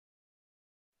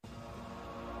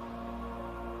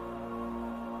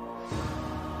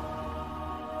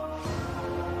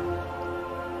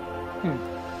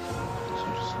That's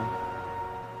interesting.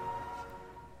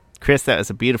 Chris, that was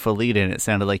a beautiful lead-in. It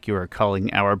sounded like you were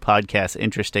calling our podcast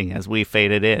interesting as we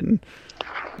faded in.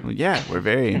 Well, yeah, we're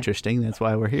very interesting. That's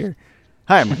why we're here.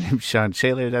 Hi, my name's Sean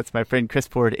Shaler. That's my friend Chris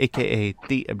Ford, a.k.a.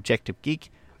 The Objective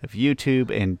Geek of YouTube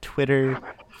and Twitter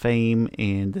fame.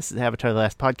 And this is Avatar: The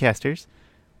Last Podcasters.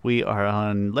 We are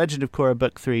on Legend of Korra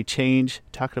Book 3 Change,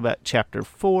 talking about Chapter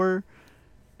 4,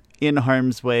 In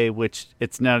Harm's Way, which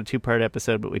it's not a two-part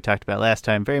episode, but we talked about last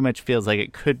time. Very much feels like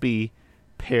it could be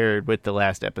paired with the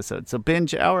last episode. So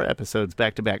binge our episodes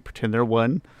back-to-back. Pretend they're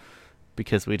one,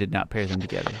 because we did not pair them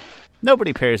together.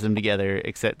 Nobody pairs them together,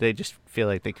 except they just feel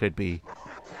like they could be.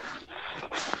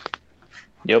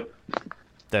 Yep.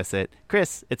 That's it.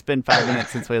 Chris, it's been 5 minutes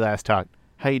since we last talked.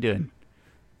 How you doing?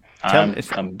 I'm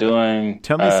doing...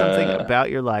 Tell me something about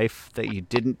your life that you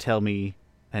didn't tell me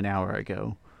an hour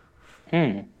ago.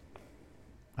 I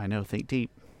know, think deep.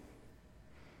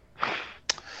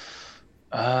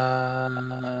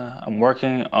 I'm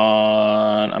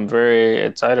very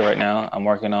excited right now. I'm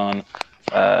working on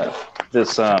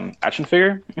this action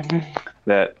figure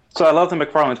so I love the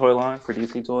McFarlane toy line for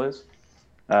DC Toys.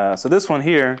 So this one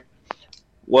here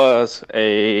was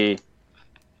a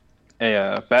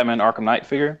Batman Arkham Knight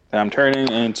figure that I'm turning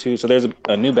into. So there's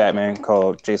a new Batman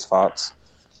called Jace Fox.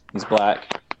 He's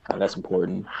black. That's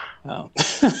important.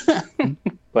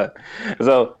 But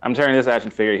so I'm turning this action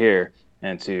figure here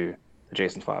into the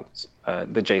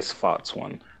Jace Fox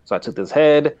one. So I took this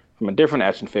head from a different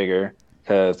action figure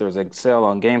because there was a sale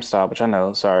on GameStop, which I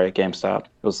know. Sorry, GameStop. It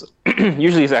was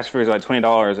usually these action figures are like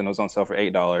 $20, and it was on sale for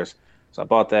 $8. So I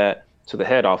bought that, took the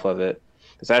head off of it.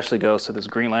 This actually goes to this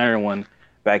Green Lantern one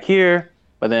back here,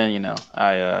 but then he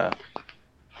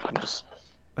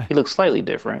looks slightly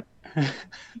different.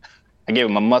 I gave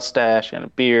him a mustache and a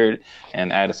beard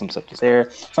and added some stuff to his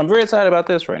hair. So I'm very excited about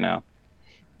this right now.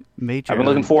 I've been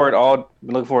looking forward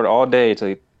all day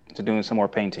to doing some more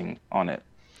painting on it.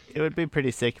 It would be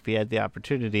pretty sick if you had the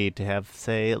opportunity to have,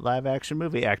 say, live action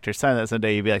movie actor sign that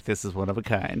someday. You'd be like, "This is one of a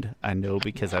kind. I know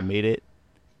because I made it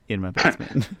in my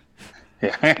basement."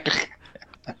 Yeah.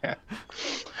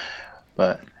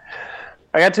 But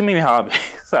I got too many hobbies.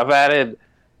 So I've added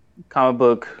comic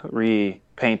book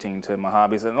repainting to my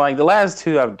hobbies, and like the last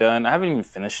two I've done, I haven't even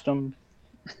finished them.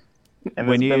 And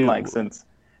it's been like since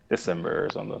December or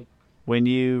something. When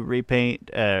you repaint,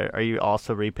 are you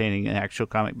also repainting actual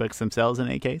comic books themselves in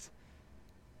any case?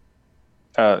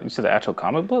 You said the actual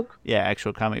comic book? Yeah,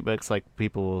 actual comic books. Like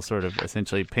people will sort of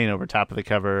essentially paint over top of the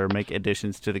cover or make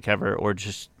additions to the cover or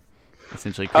just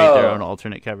essentially create their own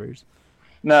alternate covers.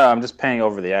 No, I'm just painting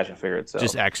over the action figure itself.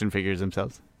 Just action figures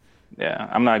themselves. Yeah,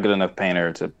 I'm not a good enough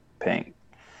painter to paint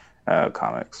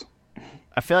comics.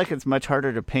 I feel like it's much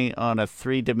harder to paint on a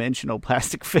 3-dimensional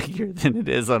plastic figure than it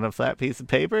is on a flat piece of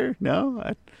paper. No?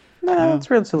 No, it's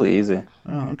relatively easy.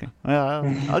 Oh, okay. Well,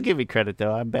 I'll give you credit,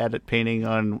 though. I'm bad at painting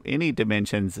on any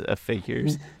dimensions of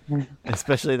figures,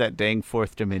 especially that dang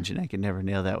 4th dimension. I can never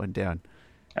nail that one down.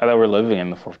 I thought we're living in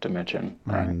the 4th dimension.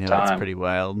 I know, it's pretty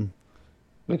wild.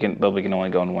 We can only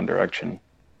go in one direction.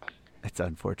 It's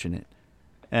unfortunate.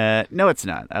 No, it's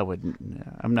not. I wouldn't.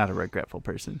 I'm not a regretful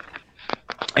person.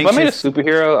 If I made a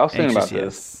superhero, I was thinking about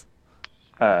this.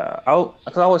 I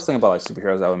always think about like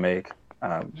superheroes I would make.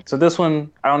 So this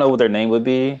one, I don't know what their name would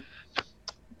be.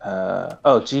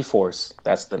 G-Force.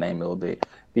 That's the name it will be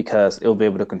because it'll be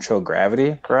able to control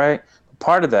gravity, right?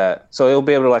 Part of that, so it'll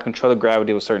be able to like control the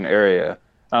gravity of a certain area.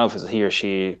 I don't know if it's he or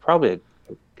she, probably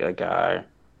a guy,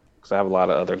 because I have a lot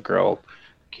of other girl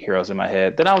heroes in my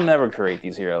head. Then I'll never create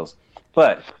these heroes.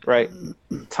 But right,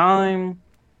 time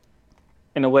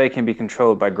in a way can be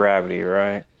controlled by gravity,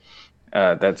 right?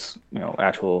 That's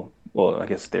actual. Well, I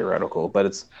guess theoretical, but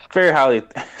it's very highly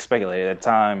speculated at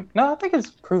time. No, I think it's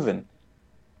proven.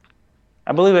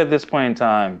 I believe at this point in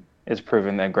time, it's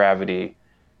proven that gravity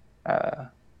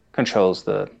controls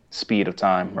the speed of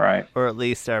time, right? Or at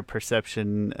least our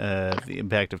perception of the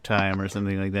impact of time or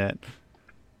something like that.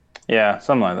 Yeah,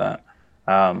 something like that.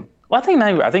 Well,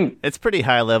 I think it's pretty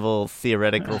high level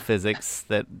theoretical physics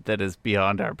that is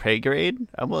beyond our pay grade.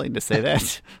 I'm willing to say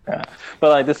that. Yeah.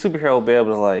 But like the superhero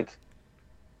will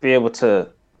be able to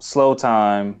slow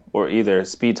time or either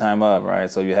speed time up, right?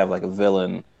 So you have like a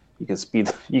villain, you could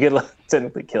like,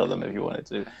 technically kill them if you wanted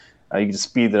to. You can just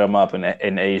speed them up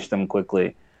and age them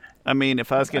quickly. I mean,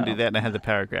 if I was going to do that and I had the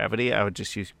power of gravity, I would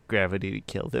just use gravity to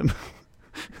kill them.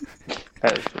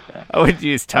 I would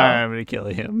use time to kill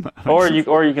him. Or you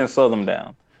can slow them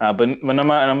down. But no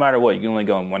matter what, you can only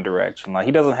go in one direction. Like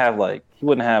he wouldn't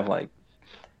have like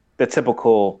the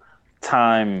typical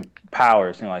time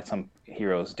powers, like some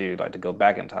heroes do, like to go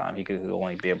back in time. He could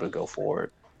only be able to go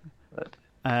forward. But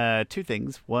Two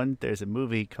things. One, there's a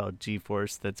movie called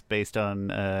G-Force that's based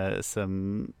on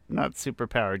some not super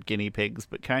powered guinea pigs,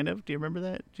 but kind of. Do you remember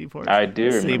that, G-Force? I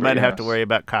do So remember. you might have to yes. worry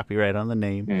about copyright on the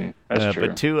name. That's true.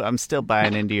 But two, I'm still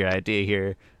buying into your idea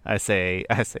here. I say,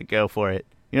 go for it.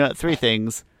 You know, three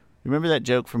things. Remember that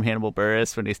joke from Hannibal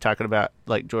Buress when he's talking about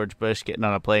like George Bush getting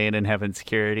on a plane and having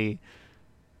security?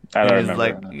 I don't And he's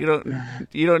remember.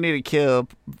 like, you don't need to kill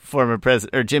former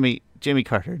president or Jimmy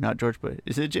Carter, not George Bush.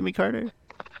 Is it Jimmy Carter?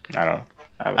 I don't.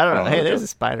 I don't know. Hey, there's a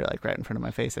spider like right in front of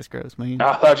my face. That's gross, man.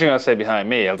 I thought you were gonna say behind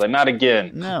me. I was like, not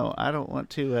again. No, I don't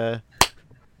want to.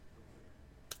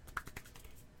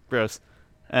 Gross.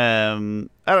 I don't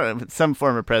know. Some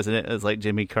former president was like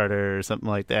Jimmy Carter or something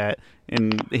like that,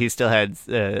 and he still had.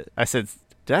 I said,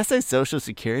 did I say Social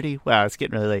Security? Wow, it's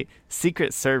getting really late.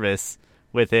 Secret Service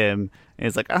with him, and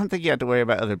it's like, I don't think you have to worry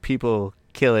about other people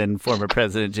killing former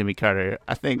President Jimmy Carter.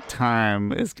 I think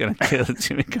time is gonna kill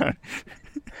Jimmy Carter.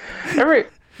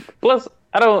 Plus,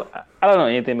 I don't know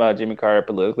anything about Jimmy Carter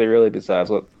politically, really, besides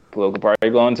what political party he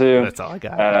belonged to. That's all I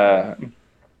got.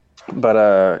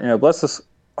 But bless his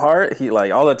heart, he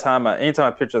like all the time.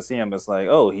 Anytime I picture see him, it's like,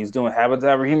 oh, he's doing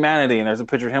Habitat for Humanity, and there's a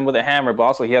picture of him with a hammer, but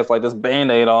also he has like this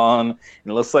Band-Aid on, and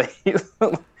it looks like he's.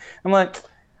 I'm like,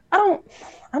 I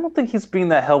don't think he's being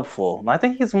that helpful. I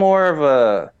think he's more of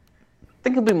a. I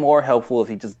think it'd be more helpful if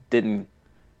he just didn't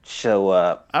show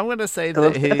up. I'm gonna say that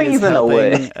I think he's in a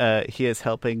way. He is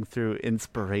helping through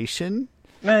inspiration.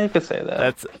 Man, you could say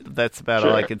that. That's about Sure.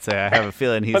 all I can say. I have a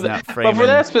feeling he's not framing. But for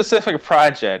that specific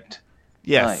project,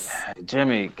 yes, like,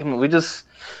 Jimmy, come on, we just.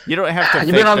 You don't have to.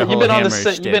 You've been on you've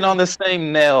been on the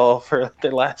same nail for the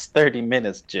last 30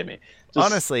 minutes, Jimmy.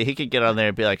 Honestly, he could get on there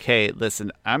and be like, "Hey,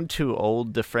 listen, I'm too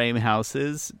old to frame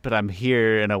houses, but I'm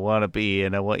here and I want to be,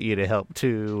 and I want you to help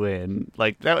too." And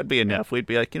like that would be enough. We'd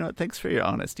be like, you know what? Thanks for your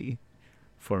honesty,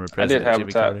 former President I did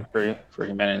Jimmy Carter. Habitat for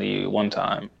Humanity one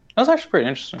time. That was actually pretty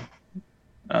interesting.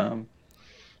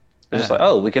 It's just like,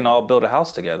 oh, we can all build a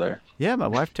house together. Yeah, my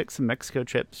wife took some Mexico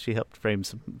trips. She helped frame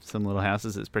some little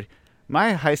houses. It's pretty.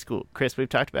 My high school, Chris, we've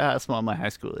talked about how small my high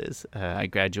school is. I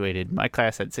graduated. My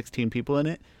class had 16 people in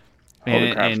it.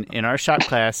 And in our shop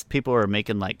class, people were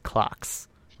making like clocks,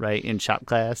 right, in shop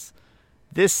class.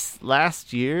 This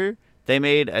last year, they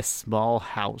made a small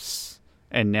house,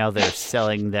 and now they're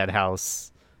selling that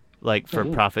house like for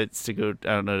profits to go, I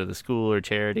don't know, to the school or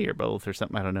charity or both or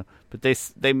something. I don't know. But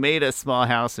they made a small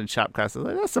house in shop class. I was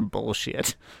like, that's some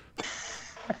bullshit.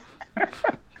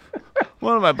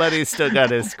 One of my buddies still got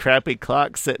his crappy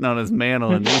clock sitting on his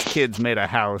mantle, and these kids made a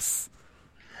house.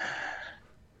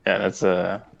 Yeah, that's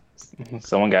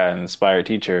someone got an inspired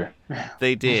teacher.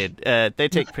 They did. They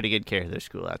take pretty good care of their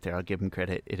school out there. I'll give them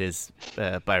credit. It is,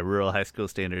 by rural high school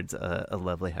standards, a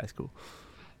lovely high school.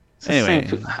 Anyway,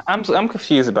 I'm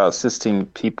confused about 16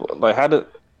 people. Like, how do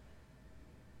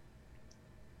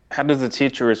the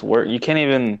teachers work? You can't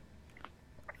even.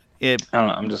 I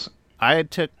don't know. I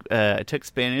took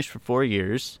Spanish for 4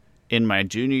 years. In my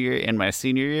junior year and my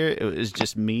senior year, it was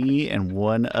just me and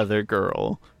one other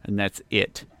girl, and that's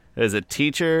it. There was a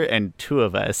teacher and two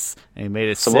of us, and he made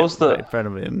us sit right in front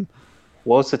of him.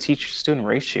 What was the teacher-student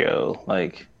ratio?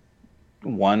 Like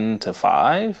 1 to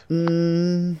 5?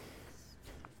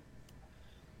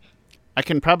 I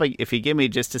can probably, if you give me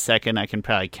just a second, I can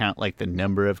probably count like the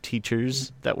number of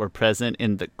teachers that were present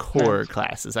in the core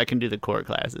classes. I can do the core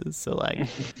classes. So like,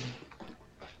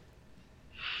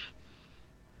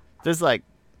 there's like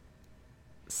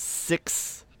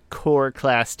 6 core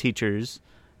class teachers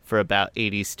for about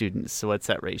 80 students. So what's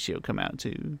that ratio come out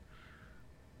to?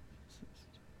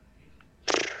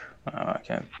 I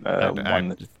can't.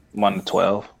 1 to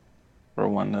 12 or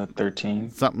 1 to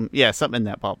 13. Something in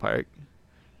that ballpark.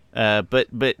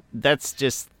 But that's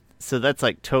just, so that's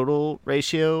like total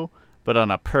ratio, but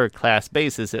on a per class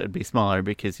basis, it would be smaller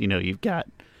because, you've got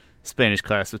Spanish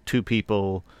class with 2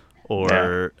 people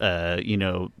or,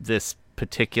 this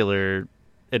particular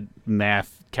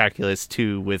math calculus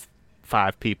 2 with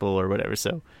 5 people or whatever.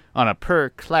 So on a per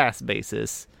class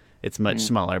basis, it's much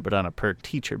smaller, but on a per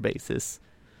teacher basis.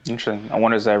 Interesting. I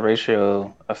wonder, does that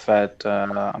ratio affect,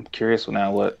 I'm curious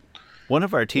now what. One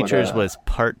of our teachers was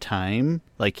part-time.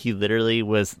 Like, he literally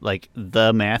was, like,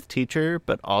 the math teacher,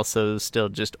 but also still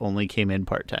just only came in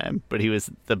part-time. But he was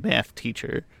the math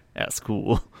teacher at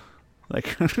school.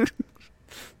 Like, but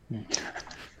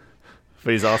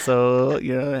he's also,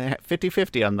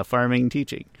 50-50 on the farming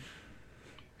teaching.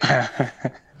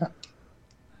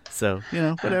 So,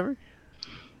 whatever.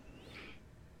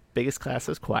 Biggest class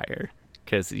was choir.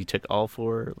 Because you took all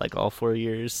 4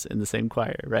 years in the same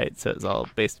choir, right? So it's all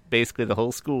basically the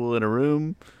whole school in a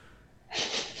room.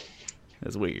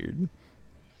 It's weird.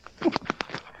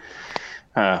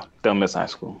 Don't miss high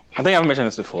school. I think I've mentioned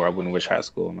this before. I wouldn't wish high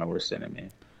school my worst enemy.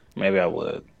 Maybe I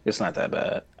would. It's not that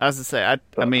bad. I was to say,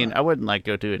 I mean, I wouldn't like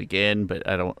go do it again, but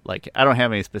I don't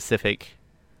have any specific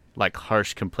like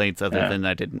harsh complaints other than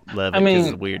I didn't love it because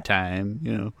it's a weird time,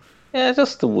 you know. Yeah, it's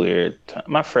just the weird time.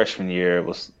 My freshman year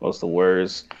was the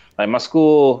worst. Like my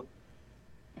school,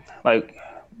 like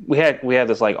we had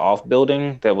this like off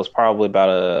building that was probably about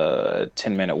a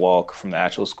 10-minute walk from the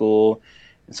actual school.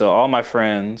 And so all my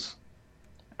friends,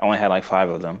 I only had like 5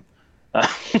 of them.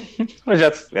 Which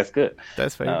that's good.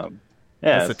 That's fair.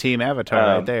 Yeah, that's a team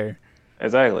avatar right there.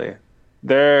 Exactly.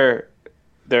 Their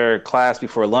class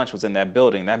before lunch was in that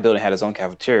building. That building had its own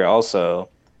cafeteria also.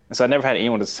 And so I never had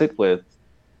anyone to sit with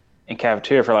in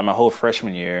cafeteria for like my whole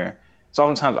freshman year. So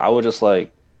oftentimes I would just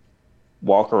like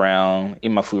walk around, eat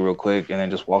my food real quick, and then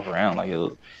just walk around. Like I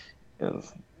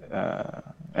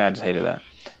just hated that.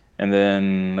 And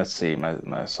then let's see,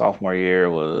 my sophomore year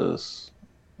was,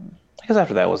 I guess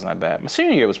after that wasn't that bad. My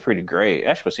senior year was pretty great.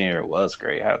 Actually, my senior year was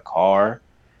great. I had a car.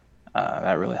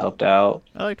 That really helped out.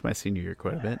 I liked my senior year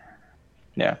quite a bit.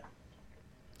 Yeah.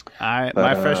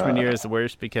 My freshman year is the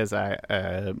worst because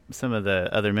some of the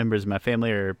other members of my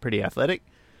family are pretty athletic,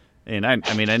 and I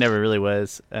mean I never really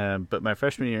was. But my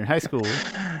freshman year in high school,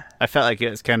 I felt like it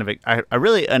was kind of I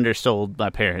really undersold my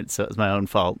parents, so it was my own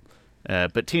fault.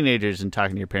 But teenagers and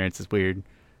talking to your parents is weird.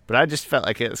 But I just felt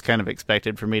like it was kind of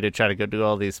expected for me to try to go do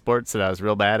all these sports that I was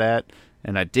real bad at,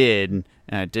 and I did, and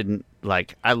I didn't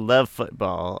like. I love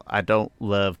football. I don't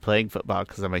love playing football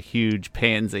because I'm a huge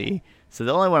pansy. So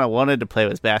the only one I wanted to play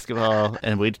was basketball,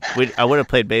 and I would have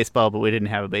played baseball, but we didn't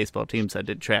have a baseball team, so I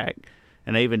did track,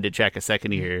 and I even did track a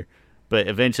second year. But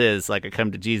eventually, it's like a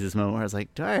come to Jesus moment where I was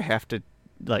like, do I have to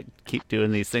like keep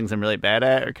doing these things I'm really bad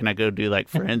at, or can I go do like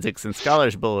forensics and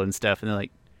Scholars Bowl and stuff? And they're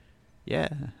like, yeah.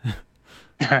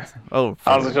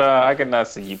 I could not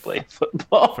see you play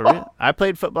football. For real? I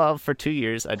played football for 2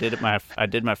 years. I did my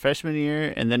freshman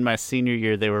year, and then my senior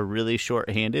year they were really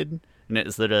short-handed, and it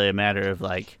was literally a matter of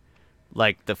like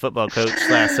the football coach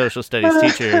 / social studies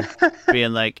teacher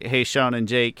being like, hey, Sean and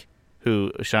Jake,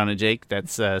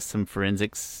 that's some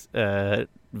forensics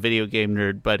video game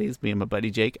nerd buddies, me and my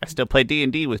buddy Jake. I still play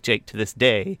D&D with Jake to this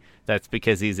day. That's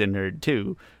because he's a nerd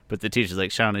too. But the teacher's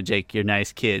like, Sean and Jake, you're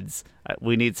nice kids.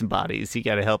 We need some bodies. You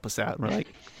got to help us out. And we're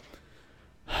like,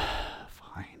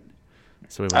 fine.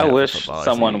 So I wish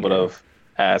someone would have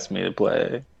asked me to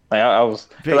play. Like I was.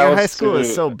 High school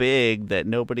is so big that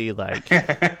nobody like.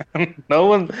 No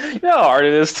one. You know how hard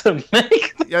it is to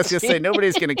make. I was gonna say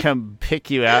nobody's gonna come pick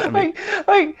you out.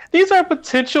 Like these are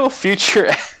potential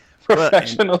future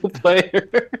professional players.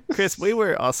 Chris, we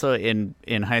were also in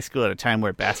high school at a time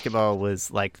where basketball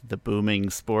was like the booming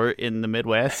sport in the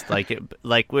Midwest. Like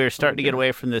we were starting to get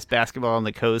away from this basketball on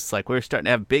the coast. Like we were starting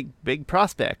to have big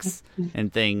prospects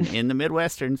and thing in the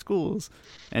Midwestern schools.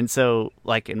 And so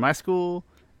like in my school,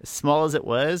 as small as it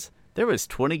was, there was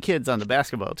 20 kids on the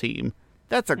basketball team.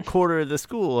 That's a quarter of the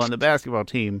school on the basketball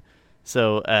team.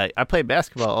 So I played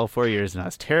basketball all 4 years, and I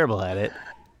was terrible at it.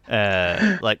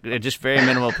 Just very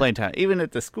minimal playing time, even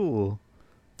at the school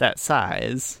that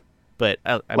size. But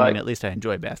I mean, at least I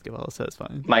enjoy basketball, so it's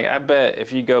fine. Like I bet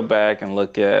if you go back and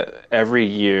look at every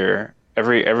year,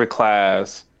 every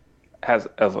class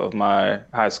of my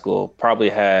high school probably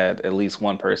had at least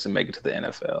one person make it to the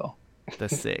NFL.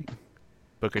 That's sick.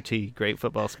 Booker T, great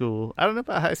football school. I don't know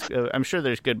about high school. I'm sure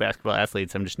there's good basketball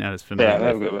athletes. I'm just not as familiar. Yeah,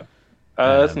 that's good.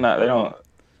 It's not. They don't.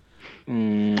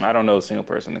 I don't know a single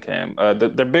person that came.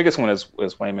 The biggest one is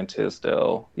Wayman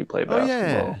Tisdale. He played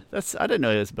basketball. Oh yeah, I didn't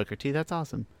know he was Booker T. That's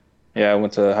awesome. Yeah, I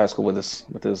went to high school with his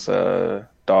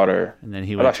daughter. And then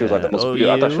he I thought she was like the most.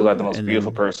 I thought she was like the most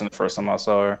beautiful person the first time I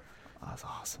saw her. Oh, that's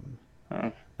awesome.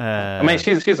 I mean,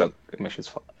 she's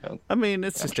fun. I mean,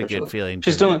 it's just a good feeling.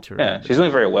 She's doing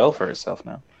very well for herself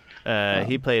now.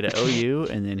 He played at OU,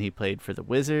 and then he played for the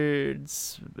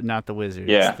Wizards. Not the Wizards.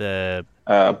 Yeah. The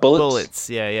Bullets.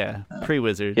 Yeah.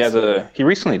 Pre-Wizards. He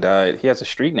recently died. He has a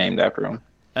street named after him.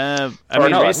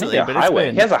 Recently, but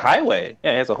highway. He has a highway.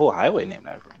 Yeah, he has a whole highway named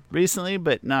after him. Recently,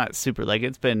 but not super. Like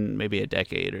it's been maybe a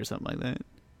decade or something like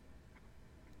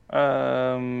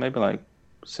that. Maybe like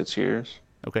 6 years.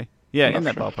 Okay. Yeah, in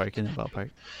that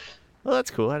ballpark. Well,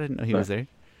 that's cool. I didn't know he was there.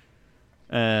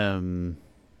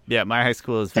 Yeah, my high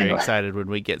school is very excited when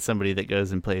we get somebody that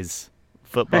goes and plays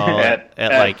football at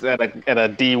a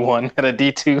D1, at a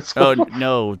D2 school. Oh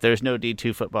no, there's no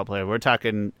D2 football player. We're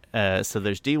talking. So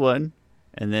there's D1,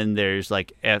 and then there's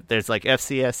like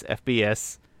FCS,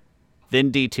 FBS,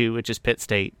 then D2, which is Pitt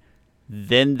State.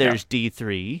 Then there's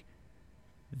D3,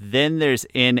 Then there's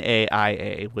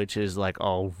NAIA, which is like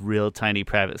all real tiny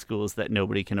private schools that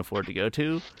nobody can afford to go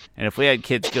to. And if we had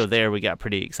kids go there, we got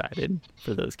pretty excited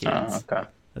for those kids. Oh, okay.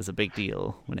 It was a big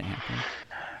deal when it happened.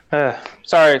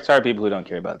 Sorry, people who don't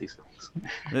care about these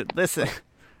things. Listen,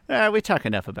 we talk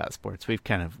enough about sports.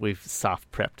 We've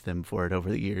soft prepped them for it over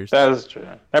the years. That is true.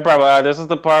 This is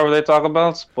the part where they talk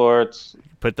about sports.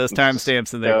 Put those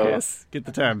timestamps in there, Chris. Get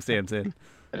the timestamps in.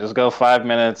 Just go 5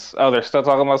 minutes. Oh, they're still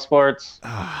talking about sports?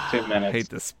 2 minutes. I hate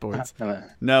the sports.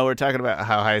 No, we're talking about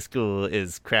how high school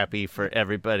is crappy for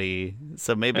everybody.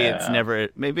 So maybe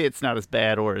it's not as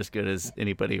bad or as good as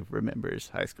anybody remembers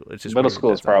high school. It's just middle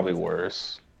school is probably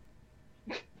worse.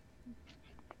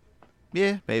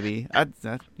 Yeah, maybe.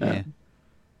 Yeah.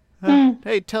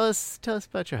 Hey, tell us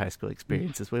about your high school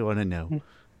experiences. We want to know.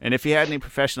 And if you had any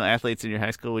professional athletes in your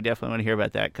high school, we definitely want to hear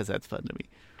about that because that's fun to me.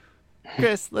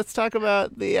 Chris, let's talk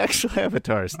about the actual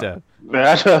Avatar stuff.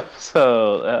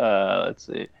 So, let's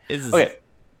see. Okay.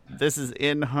 This is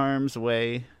In Harm's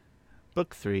Way,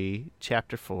 Book 3,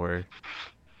 Chapter 4,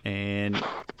 and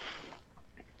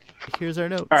here's our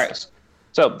notes. All right.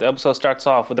 So the episode starts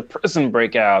off with a prison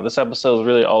breakout. This episode is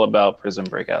really all about prison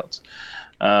breakouts.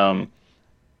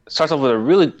 Starts off with a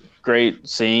really great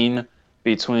scene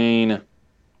between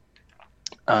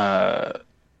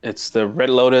it's the Red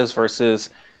Lotus versus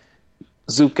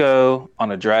Zuko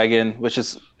on a dragon, which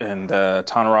is and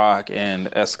Tonraq and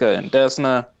Eska and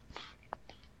Desna,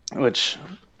 which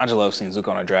I just love seeing Zuko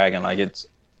on a dragon. Like it's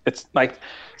like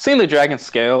seeing the dragon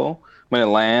scale when it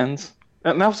lands.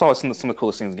 And that was always some of the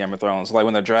coolest things in Game of Thrones. Like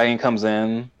when the dragon comes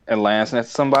in and lands next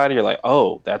to somebody, you're like,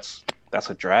 oh, that's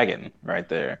a dragon right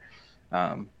there.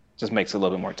 Just makes it a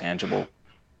little bit more tangible.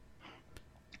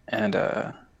 And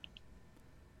we're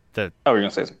gonna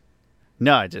say something.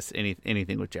 No, just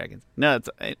anything with dragons. No, it's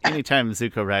anytime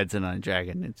Zuko rides in on a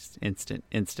dragon, it's instant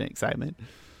excitement.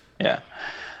 Yeah.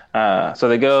 So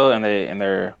they go and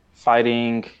they're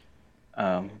fighting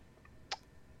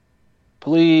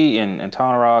P'Li and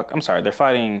Tonraq. I'm sorry, they're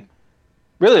fighting.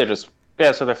 Really,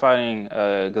 so they're fighting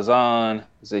Ghazan,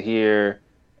 Zahir,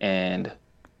 and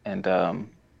oh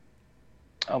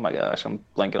my gosh, I'm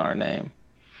blanking on her name.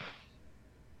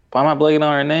 Why am I blanking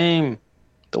on her name?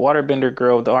 The waterbender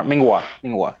girl with the arm, Mingwa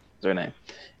is her name,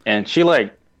 and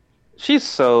she's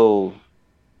so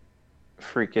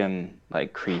freaking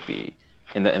like creepy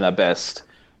in the best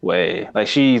way. Like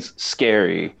she's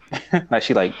scary.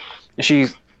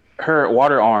 Her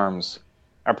water arms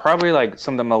are probably like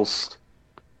some of the most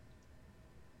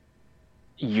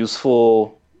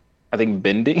useful, I think,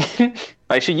 bending.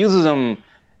 Like she uses them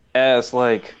as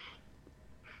like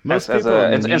as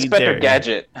Inspector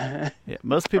Gadget. Yeah,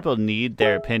 most people need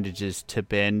their appendages to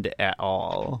bend at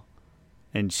all,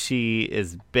 and she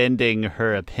is bending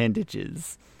her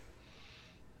appendages.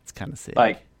 It's kind of sick.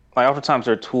 Like oftentimes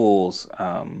they're tools.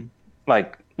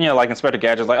 Like Inspector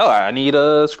Gadget's like, oh, I need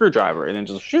a screwdriver, and then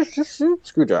just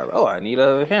screwdriver. Oh, I need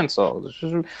a handsaw.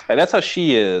 Like that's how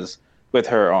she is with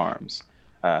her arms.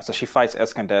 So she fights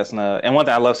Eskandesna, and one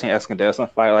thing I love seeing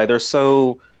Eskandesna fight, like they're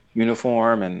so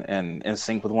uniform and in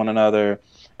sync with one another,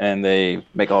 and they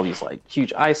make all these like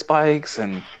huge ice spikes,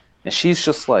 and she's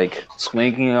just like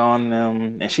swinging on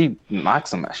them, and she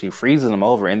knocks them, she freezes them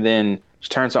over, and then she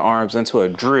turns her arms into a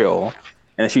drill,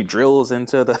 and she drills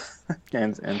into the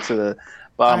into the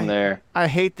bottom there. I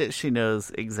hate that she knows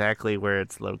exactly where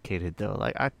it's located though.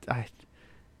 Like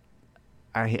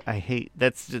I hate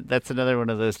that's another one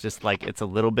of those just like it's a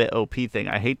little bit OP thing.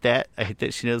 I hate that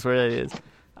she knows where that is.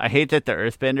 I hate that the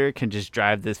Earthbender can just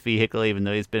drive this vehicle even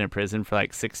though he's been in prison for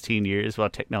like 16 years while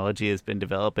technology has been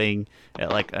developing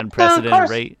at like unprecedented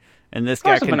rate. And this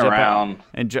guy can jump around.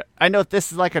 And I know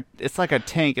this is it's like a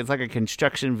tank. It's like a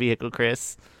construction vehicle,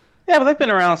 Chris. Yeah, but they've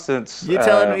been around since. You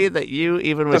telling me that you,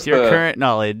 even with your current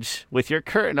knowledge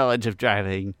of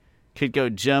driving, could go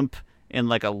jump in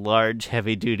like a large,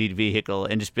 heavy-duty vehicle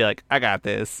and just be like, I got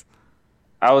this?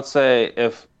 I would say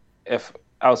if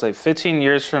 15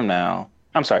 years from now.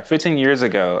 I'm sorry, 15 years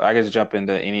ago, I could jump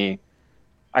into any.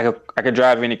 I could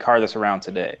drive any car that's around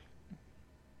today.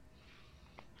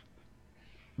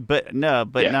 But not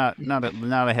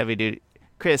a heavy duty.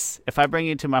 Chris, if I bring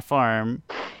you to my farm,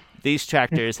 these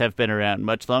tractors have been around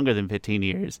much longer than 15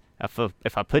 years.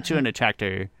 If I put you in a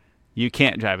tractor, you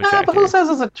can't drive a tractor. But who says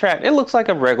it's a tractor? It looks like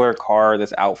a regular car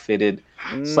that's outfitted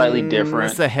slightly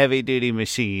different. It's a heavy duty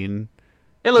machine.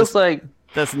 It looks like.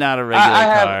 That's not a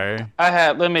regular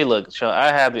car. Let me look.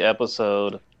 I have the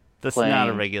episode. That's not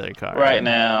a regular car. Right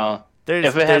now.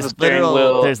 There's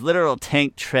literal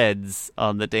tank treads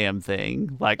on the damn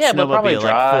thing. Like snowmobile,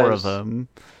 like 4 of them.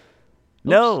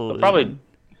 The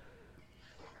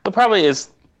probably is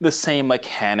the same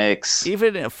mechanics.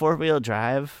 Even a 4-wheel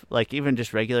drive, like even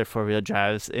just regular 4-wheel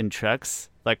drives in trucks,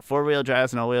 like 4-wheel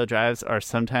drives and all-wheel drives are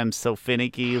sometimes so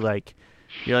finicky. Like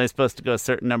you're only supposed to go a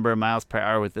certain number of miles per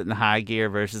hour with it in the high gear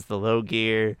versus the low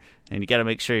gear, and you got to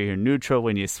make sure you're neutral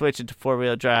when you switch it to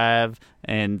 4-wheel drive.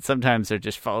 And sometimes they're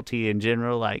just faulty in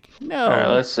general. Like, no, All right,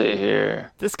 let's see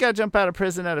here. this guy jumped out of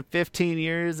prison out of 15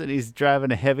 years, and he's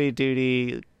driving a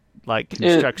heavy-duty like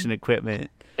construction equipment.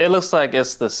 It looks like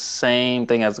it's the same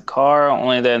thing as a car,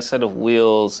 only that instead of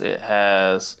wheels, it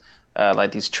has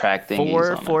like these track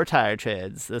thingies. Four tire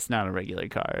treads. That's not a regular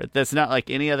car. That's not like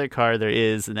any other car there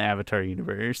is in the Avatar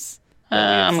universe.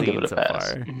 I'm gonna give it a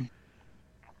pass.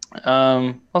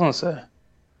 I was gonna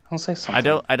say something.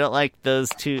 I don't like those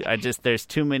two. There's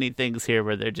too many things here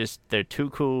where they're too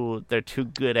cool. They're too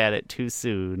good at it too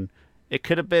soon. It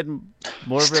could have been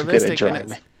more realistic,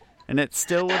 and it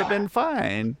still would have been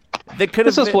fine. They could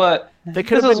have. This is what the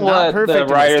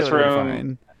writers'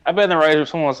 room. I bet in the writers' room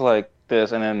someone was like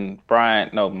this, and then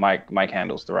Mike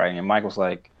handles the writing, and Mike was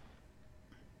like,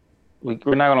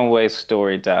 "We're not going to waste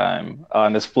story time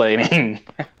on explaining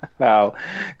how,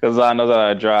 because I know that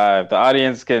I drive. The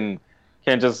audience can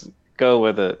just go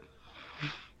with it."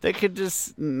 They could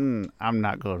just. I'm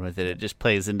not going with it. It just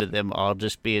plays into them all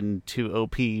just being too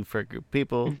OP for a group of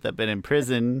people that've been in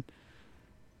prison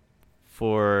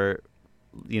for,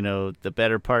 the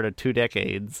better part of 2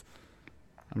 decades.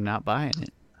 I'm not buying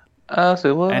it.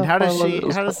 And how does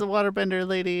the waterbender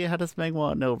lady? How does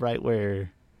Mengwa know right where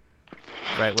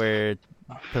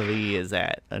Pali is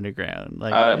at underground?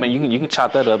 Like, I mean, you can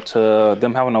chop that up to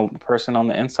them having a person on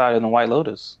the inside in the White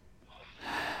Lotus.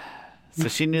 So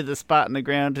she knew the spot in the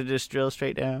ground to just drill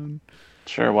straight down.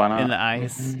 Sure, why not? In the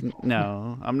ice?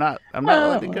 No, I'm not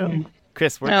letting it go.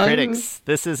 Chris, we're critics.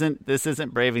 This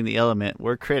isn't braving the element.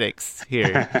 We're critics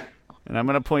here. And I'm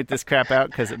going to point this crap out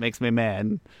because it makes me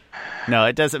mad. No,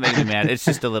 it doesn't make me mad. It's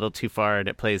just a little too far, and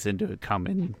it plays into a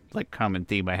common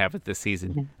theme I have with this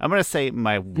season. I'm going to say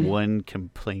my one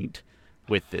complaint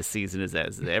with this season is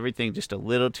that everything just a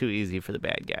little too easy for the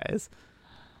bad guys.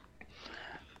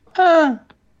 No,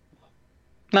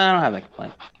 I don't have a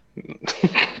complaint.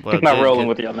 Well, I'm not rolling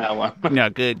with you on that one. No,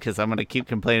 good, because I'm going to keep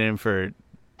complaining for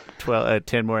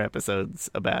 10 more episodes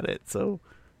about it, so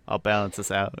I'll balance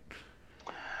this out.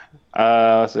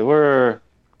 So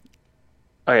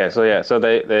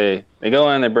they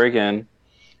go in, they break in,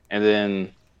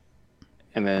 and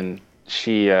then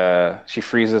she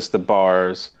freezes the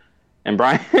bars, and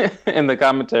Brian in the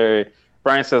commentary,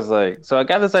 Brian says like, so I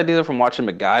got this idea from watching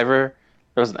MacGyver.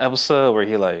 There was an episode where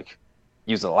he like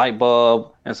used a light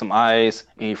bulb and some ice,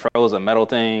 and he froze a metal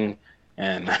thing,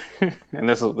 and and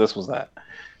this was that.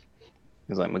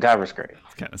 He's like, MacGyver's great.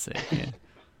 It's kind of sick, yeah.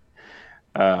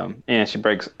 And she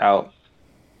breaks out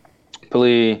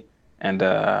Pali, and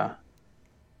then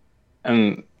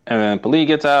Pali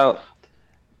gets out,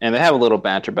 and they have a little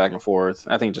banter back and forth.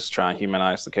 I think just try and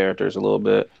humanize the characters a little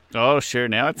bit. Oh, sure.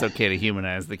 Now it's okay to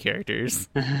humanize the characters.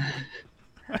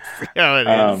 That's how it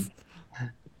is.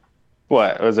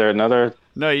 What? Was there another?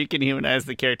 No, you can humanize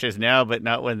the characters now, but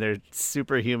not when they're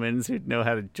superhumans who know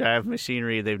how to drive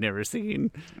machinery they've never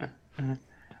seen.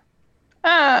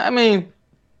 I mean,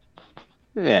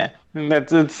 yeah,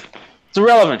 it's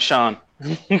irrelevant, Sean.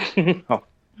 Oh.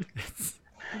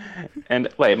 And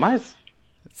wait,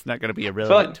 it's not going to be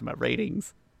irrelevant to my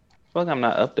ratings. I feel like I'm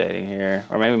not updating here,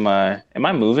 or maybe am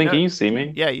I moving? No, can you see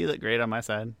me? Yeah, you look great on my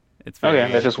side. It's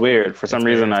okay. That's just weird. For some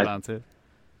reason,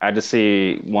 I just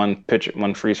see one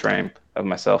freeze frame of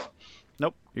myself.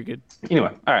 Nope, you're good. Anyway,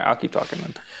 all right, I'll keep talking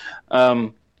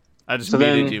then. I just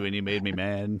muted you and you made me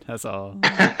mad. That's all.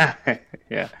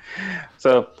 Yeah.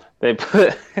 So they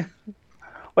put.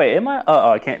 Wait, am I?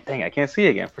 Oh, I can't. Dang, I can't see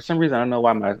again. For some reason, I don't know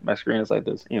why my screen is like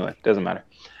this. Anyway, doesn't matter.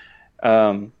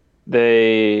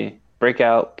 They break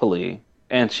out Pali,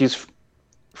 and she's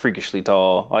freakishly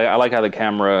tall. I like how the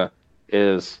camera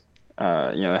is.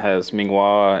 It has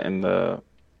Ming-Hua in the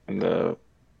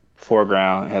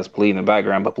foreground. It has Pali in the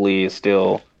background, but Pali is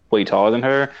still way taller than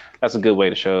her. That's a good way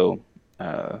to show.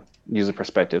 Use a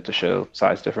perspective to show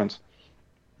size difference.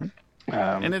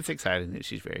 And it's exciting that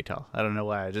she's very tall. I don't know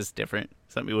why. It's just different.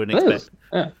 Something you wouldn't expect.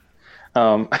 Yeah.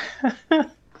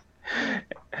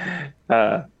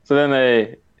 So then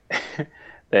they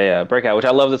break out, which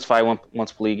I love this fight.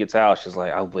 Once Pali gets out, she's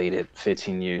like, I waited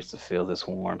 15 years to feel this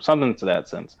warm. Something to that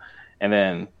sense. And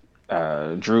then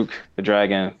Druk, the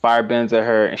dragon, fire bends at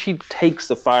her, and she takes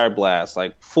the fire blast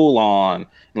like full on.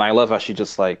 And I love how she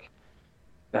just like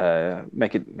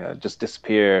make it just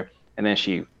disappear, and then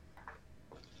she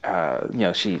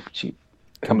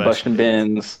combustion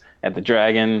bends at the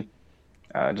dragon.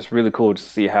 Just really cool to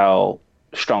see how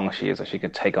strong she is, that she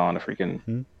could take on a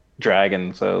freaking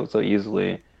dragon so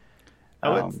easily.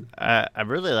 I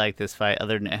really like this fight.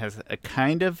 Other than it has a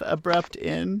kind of abrupt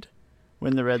end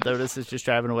when the Red Lotus is just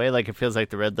driving away. Like it feels like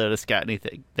the Red Lotus got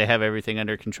anything. They have everything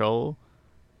under control,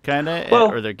 kind of,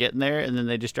 Well, or they're getting there, and then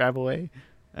they just drive away.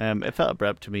 It felt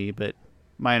abrupt to me, but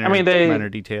minor, minor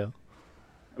detail.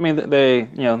 I mean,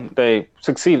 they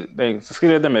succeeded. They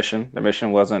succeeded at their mission. Their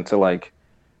mission wasn't to like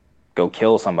go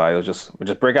kill somebody. It was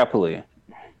just break out Pali.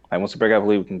 Like once we break out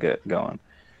Pali, we can get going.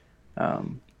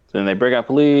 So then they break out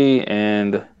Pali,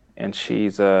 and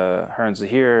she's her and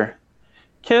Zahir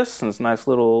kiss, and it's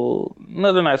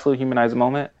another nice little humanizing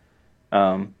moment.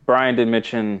 Brian did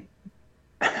mention.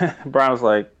 Brian was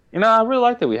like, I really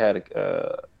like that we had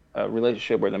a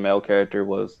relationship where the male character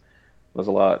was a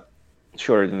lot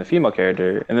shorter than the female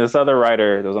character, and this other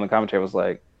writer that was on the commentary was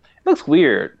like, "It looks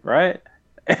weird, right?"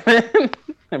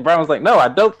 And Brian was like, "No, I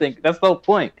don't think that's the whole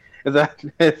point. Is that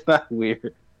it's not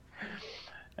weird."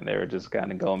 And they were just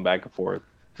kind of going back and forth,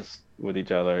 just with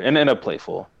each other, and in a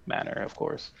playful manner, of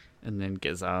course. And then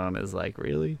Ghazan is like,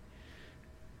 "Really?"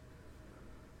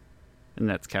 And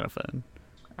that's kind of fun.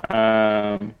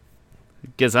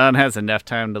 Ghazan has enough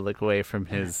time to look away from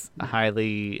his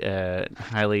highly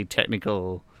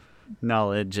technical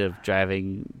knowledge of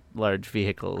driving large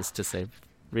vehicles to say,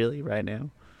 "Really, right now?"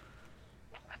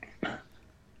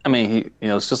 I mean,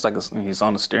 it's just like he's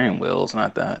on the steering wheel. It's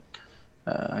not that,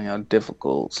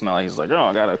 difficult. It's not like he's like, "Oh,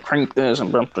 I gotta crank this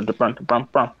and bump.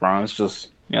 It's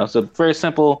just, it's a very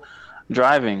simple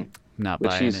driving. Not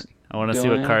buying it. I want to see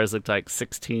what cars looked like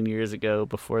 16 years ago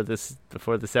before this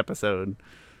episode.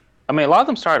 I mean, a lot of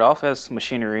them started off as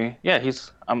machinery. Yeah,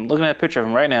 I'm looking at a picture of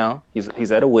him right now.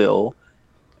 He's at a wheel,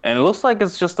 and it looks like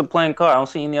it's just a plain car. I don't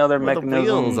see any other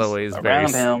mechanisms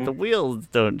around him. The wheels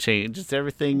don't change. It's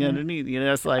everything underneath.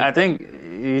 It's like, I think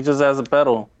he just has a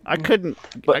pedal. I couldn't.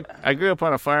 I grew up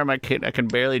on a farm. I can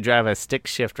barely drive a stick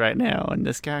shift right now, and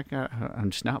this guy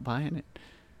I'm just not buying it.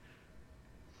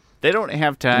 They don't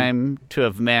have time to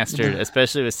have mastered,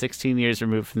 especially with 16 years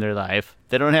removed from their life.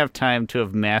 They don't have time to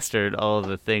have mastered all of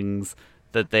the things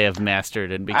that they have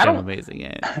mastered and become amazing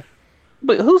at.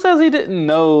 But who says he didn't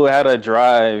know how to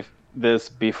drive this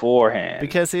beforehand?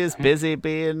 Because he was busy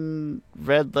being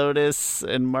Red Lotus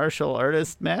and martial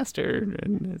artist master.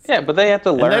 Yeah, but they have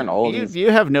to learn all these.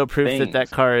 You have no proof that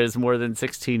car is more than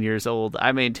 16 years old.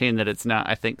 I maintain that it's not.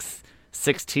 I think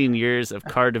 16 years of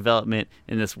car development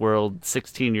in this world,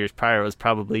 16 years prior, was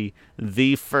probably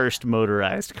the first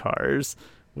motorized cars.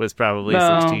 Was probably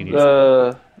 16 years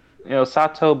ago.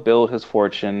 Sato built his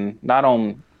fortune not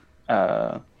on.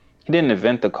 He didn't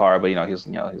invent the car, but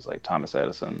he's like Thomas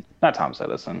Edison, not Thomas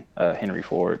Edison, Henry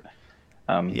Ford.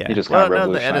 He just kind of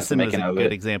revolutionized the Edison the was making a of good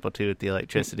it. example too, with the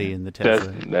electricity and the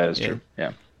Tesla. That is true.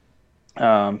 Yeah.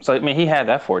 So I mean, he had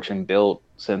that fortune built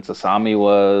since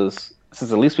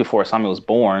at least before Asami was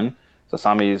born. So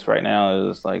Asami's right now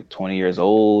is like 20 years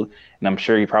old, and I'm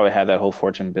sure he probably had that whole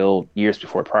fortune built years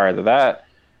prior to that.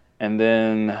 And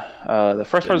then the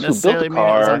first person who built the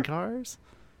car. On cars?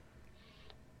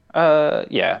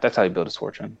 Yeah, that's how he built his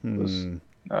fortune. Was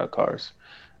cars.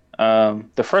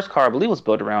 The first car, I believe, was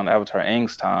built around Avatar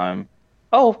Aang's time.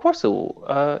 Oh, of course it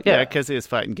will. Yeah, because he was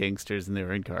fighting gangsters and they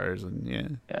were in cars,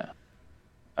 and yeah.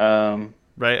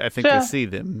 Right, I think we see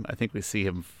them. I think we see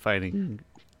him fighting.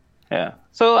 Yeah.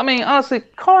 So I mean, honestly,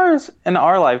 cars in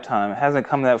our lifetime hasn't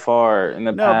come that far in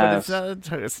the past. No,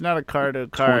 but it's not a car to a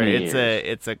car.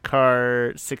 It's a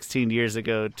car 16 years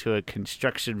ago to a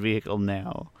construction vehicle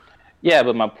now. Yeah,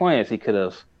 but my point is he could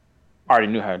have already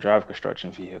knew how to drive a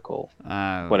construction vehicle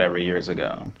whatever years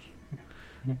ago.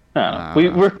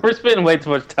 We're spending way too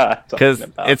much time talking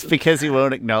about it's because you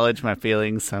won't acknowledge my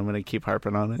feelings, so I'm going to keep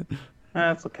harping on it.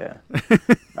 That's okay.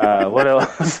 What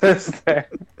else is there?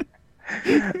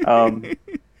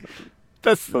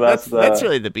 That's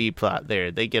really the B plot there.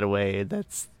 They get away.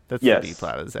 That's the B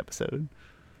plot of this episode.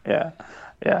 Yeah.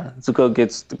 Zuko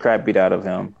gets the crap beat out of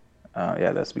him.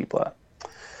 That's B plot.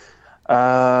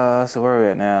 So where are we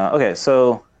at now? Okay,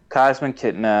 so Kai's been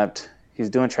kidnapped. He's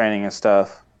doing training and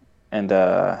stuff, and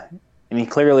he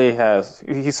clearly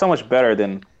he's so much better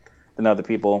than other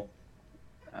people.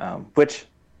 Which,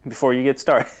 before you get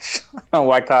started, I don't know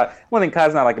why Kai. One thing,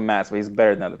 Kai's not like a match, but he's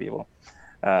better than other people.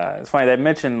 It's funny they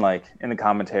mentioned like in the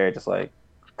commentary, just like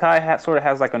Kai sort of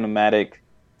has like a nomadic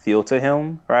feel to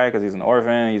him, right? Because he's an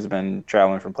orphan. He's been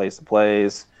traveling from place to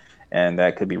place, and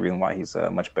that could be the reason why he's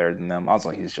much better than them.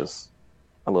 Also, he's just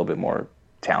a little bit more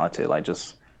talented, like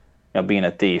just being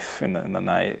a thief in the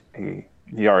night.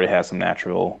 He already has some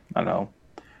natural, I don't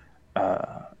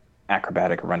know,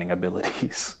 acrobatic running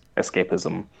abilities,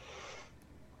 escapism.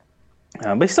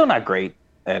 But he's still not great.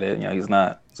 at it. You know, he's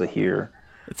not Zahir.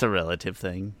 It's a relative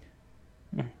thing.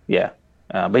 Yeah.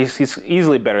 But he's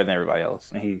easily better than everybody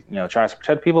else. And he, tries to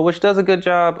protect people, which does a good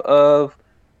job of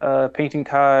painting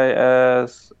Kai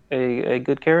as a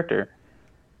good character.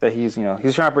 That he's trying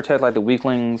to protect like the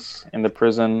weaklings in the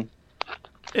prison.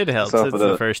 It helps. So It's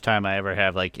the first time I ever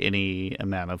have like any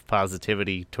amount of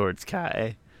positivity towards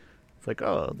Kai. It's like,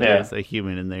 oh, there's a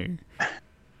human in there.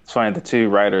 It's funny, the two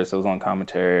writers that was on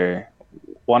commentary,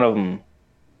 one of them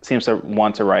seems to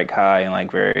want to write Kai in like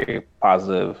very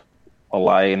positive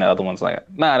light, and the other one's like,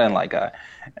 nah, I didn't like Kai.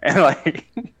 And like,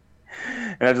 and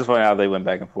that's just funny how they went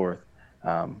back and forth.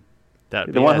 The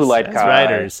one who liked Kai,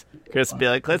 writers, Chris would be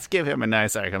like, let's give him a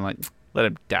nice arc. I'm like, let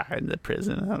him die in the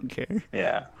prison. I don't care.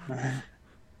 Yeah. I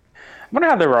wonder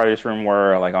how the writers' room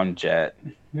were like on Jet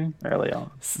early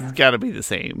on. It's got to be the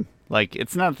same. Like,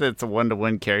 it's not that it's a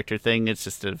one-to-one character thing. It's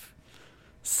just a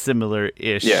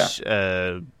similar-ish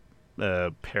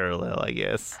parallel, I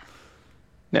guess.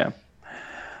 Yeah.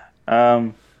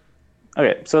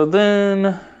 Okay, so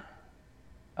then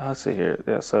let's see here.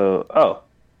 Yeah, so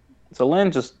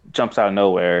Lynn just jumps out of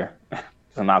nowhere,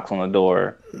 just knocks on the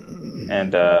door,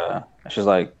 and she's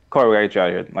like, "Corey, we gotta get you out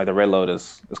of here. Like the Red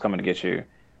Lotus is coming to get you."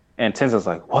 And Tenzin's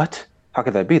like, "What? How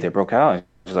could that be? They broke out." And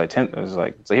she's like,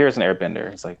 "So here's an airbender."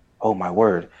 He's like, "Oh my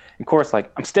word!" And Corey's like,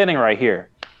 "I'm standing right here,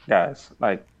 guys.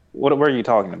 Like, what are you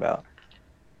talking about?"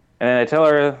 And then they tell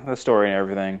her the story and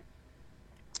everything.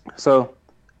 So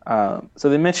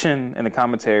they mention in the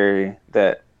commentary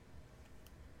that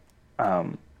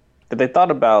they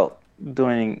thought about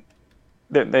doing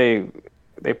that. They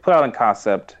put out a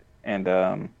concept and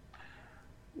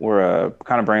were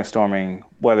kind of brainstorming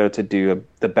whether to do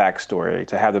the backstory,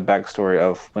 to have the backstory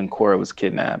of when Korra was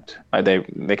kidnapped. Like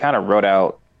they kind of wrote it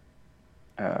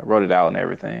out and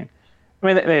everything. I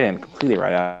mean, they didn't completely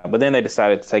write it out, but then they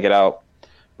decided to take it out.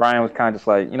 Ryan was kind of just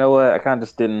like, you know what? I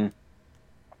just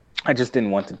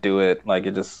didn't want to do it. Like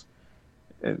it just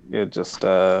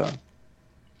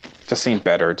seemed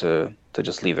better to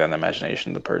just leave that in the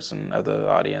imagination of the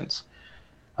audience.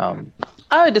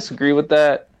 I disagree with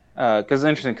that because it's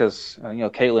interesting because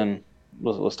Caitlin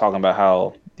was talking about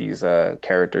how these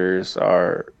characters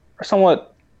are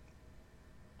somewhat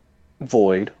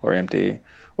void or empty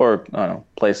or I don't know,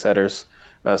 place setters.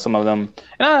 Some of them,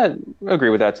 and I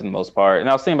agree with that to the most part. And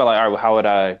I was thinking about like, all right, well, how would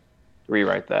I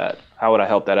rewrite that? How would I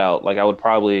help that out? Like I would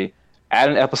probably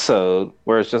add an episode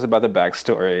where it's just about the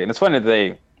backstory. And it's funny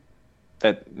that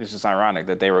it's just ironic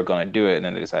that they were going to do it and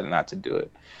then they decided not to do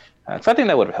it. So I think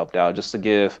that would have helped out just to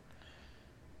give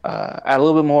add a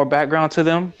little bit more background to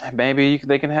them. Maybe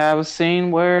they can have a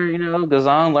scene where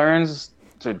Ghazan learns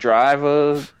to drive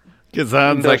a.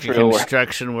 Ghazan's like a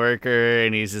construction worker,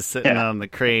 and he's just sitting on the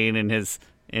crane in his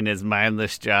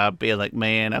mindless job, being like,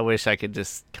 "Man, I wish I could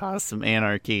just cause some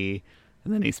anarchy."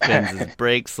 And then he spends his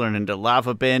breaks learning to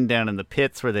lava bend down in the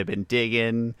pits where they've been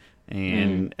digging,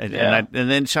 and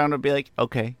then Sean would be like,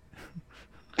 "Okay,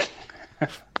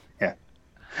 yeah,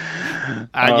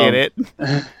 I get it."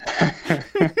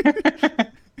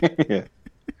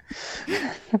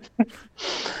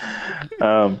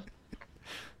 Yeah.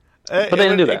 But they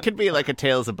didn't do that. It could be like a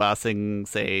Tales of Bossing,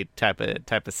 say, type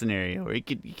of scenario where you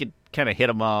could kind of hit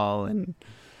them all and.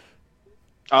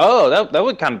 Oh, that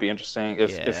would kind of be interesting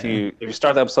if you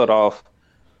start the episode off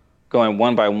going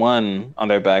one by one on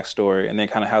their backstory and then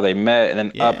kind of how they met and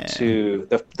then up to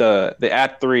the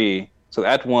Act 3. So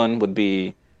Act 1 would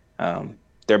be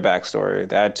their backstory.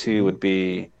 The Act 2 would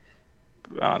be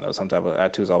I don't know, some type of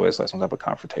Act 2 is always like some type of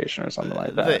confrontation or something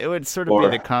like that. It would sort of be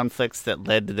the conflicts that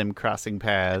led to them crossing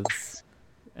paths,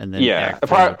 and then Act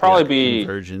 3 would probably be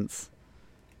convergence.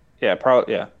 Yeah,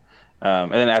 probably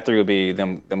and then Act 3 would be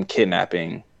them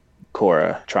kidnapping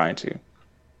Korra, trying to.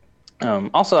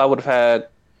 Also, I would have had.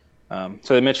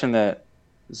 So they mentioned that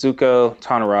Zuko,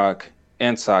 Tanarak,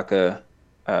 and Sokka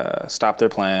stopped their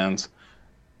plans.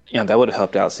 That would have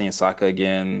helped out seeing Sokka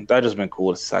again. That'd just been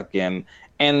cool to see Sokka again.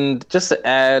 And just to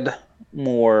add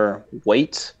more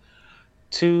weight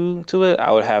to it,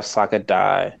 I would have Sokka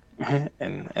die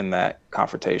in that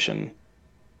confrontation.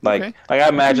 Like I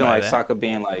imagine like Sokka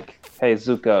being like, "Hey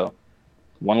Zuko,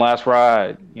 one last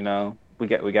ride. We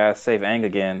gotta save Aang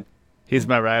again. He's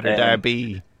my ride or die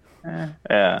bee."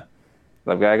 Yeah,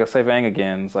 like we gotta go save Aang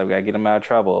again. It's like we gotta get him out of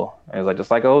trouble. And it's like just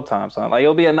like old times, son. Like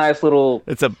it'll be a nice little.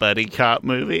 It's a buddy cop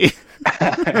movie.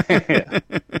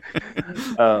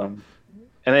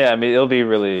 And yeah, I mean, it'll be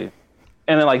really,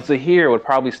 and then like Zahir would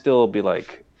probably still be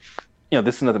like,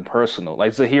 this is nothing personal.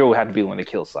 Like Zahir would have to be the one to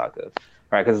kill Sokka,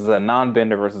 right? Because it's a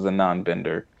non-bender versus a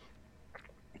non-bender.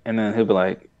 And then he'll be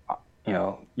like,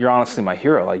 you're honestly my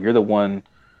hero. Like you're the one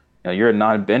you're a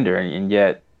non-bender, and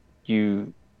yet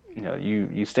you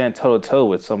stand toe to toe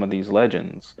with some of these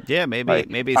legends. Yeah, maybe Like,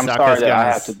 maybe I'm sorry Sokka's that gone I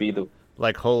have to his be the.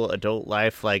 like whole adult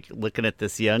life, like looking at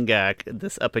this young guy,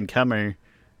 this up and comer,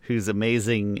 who's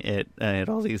amazing at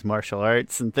all these martial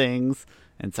arts and things,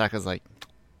 and Sokka's like,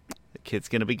 the kid's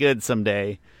gonna be good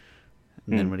someday.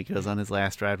 And then when he goes on his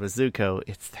last ride with Zuko,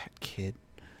 it's that kid,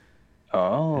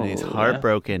 Oh, and he's yeah.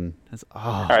 heartbroken.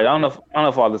 All right, I don't know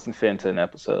if all this can fit into an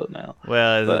episode now,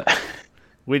 Well, but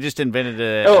we just invented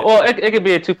oh, a. well, it could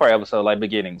be a 2-part episode like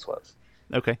Beginnings was.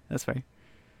 Okay, that's fair.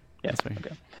 Yeah, That's fair.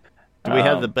 okay. Do we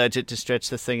have the budget to stretch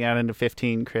this thing out into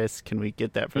 15, Chris? Can we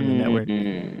get that from the network?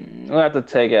 We'll have to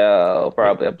take out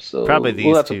Probably these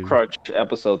We'll have two. to crunch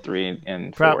episode 3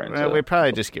 and 4 into. We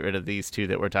probably just get rid of these two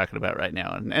that we're talking about right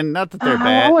now, and not that they're I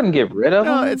bad. wouldn't get rid of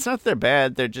No, them. it's not that they're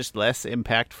bad. They're just less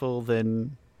impactful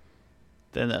than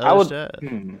the I other would. stuff.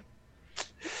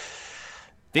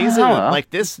 These I don't are know.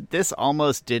 like this. This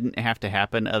almost didn't have to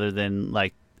happen, other than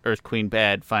like Earth Queen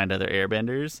bad find other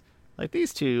airbenders. Like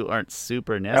these two aren't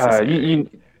super necessary.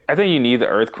 I think you need the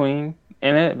Earth Queen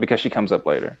in it because she comes up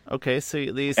later. Okay, so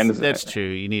at least And that's true.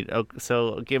 You need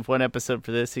so give one episode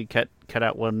for this. You cut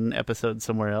out one episode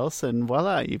somewhere else, and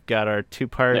voila, you've got our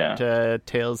 2-part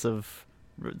Tales of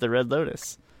the Red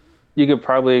Lotus. You could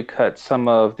probably cut some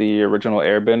of the original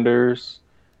Airbenders.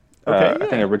 Okay, I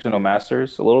think original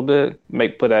Masters a little bit.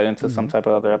 Put that into Mm-hmm. some type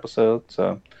of other episode.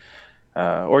 So,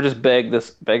 or just beg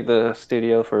the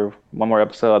studio for one more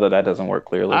episode. Although that doesn't work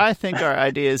clearly. I think our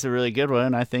idea is a really good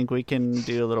one. I think we can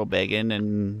do a little begging,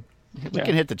 and we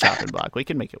can hit the chopping block. We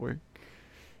can make it work.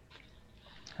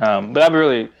 But that'd be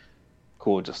really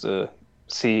cool just to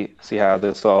see how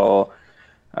this all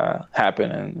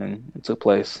happened and took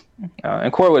place.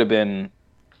 And Korra would have been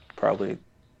probably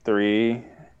 3,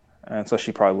 and so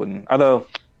she probably wouldn't. Although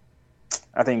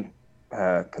I think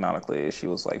canonically she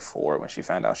was like 4 when she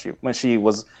found out when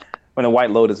the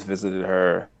White Lotus visited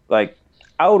her. Like,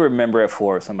 I would remember at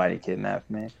 4 if somebody kidnapped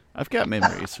me. I've got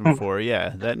memories from 4.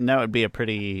 Yeah, that would be a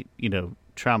pretty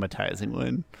traumatizing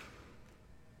one.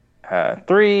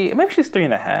 3, maybe she's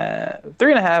 3.5.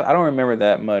 3.5. I don't remember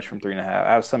that much from 3.5.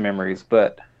 I have some memories,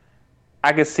 but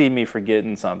I could see me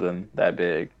forgetting something that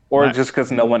big, or just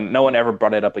because no one ever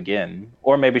brought it up again,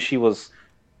 or maybe she was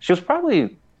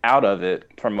probably out of it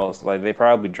for most. Like, they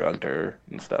probably drugged her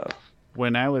and stuff.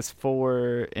 When I was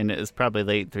 4, and it was probably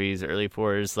late 3s, early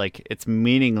 4s, like, it's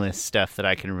meaningless stuff that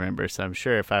I can remember. So I'm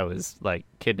sure if I was like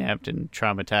kidnapped and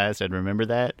traumatized, I'd remember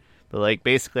that. But like,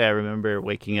 basically, I remember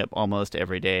waking up almost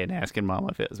every day and asking Mom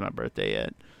if it was my birthday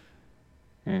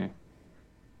yet.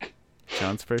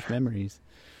 Sean's first memories.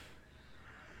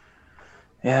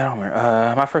 Yeah, I don't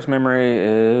remember. My first memory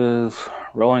is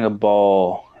rolling a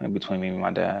ball in between me and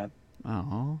my dad.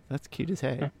 Oh, that's cute as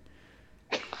heck.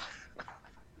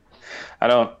 I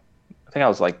think I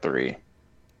was like 3.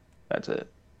 That's it.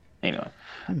 Anyway.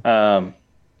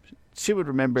 She would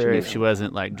remember if she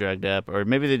wasn't like drugged up, or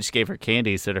maybe they just gave her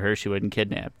candy so to her she wasn't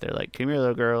kidnapped. They're like, "Come here,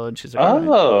 little girl," and she's like,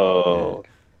 "Oh,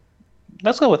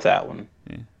 let's go with that one."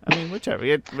 Yeah. I mean, whichever.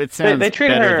 It sounds they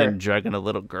treated better her... than drugging a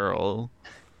little girl.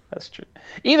 That's true.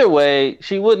 Either way,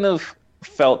 she wouldn't have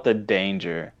felt the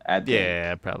danger at the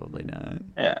end. Probably not.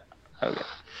 Yeah. Okay.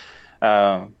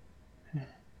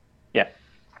 Yeah.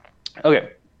 Okay.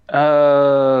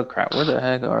 Crap. Where the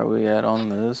heck are we at on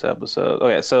this episode?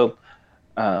 Okay, so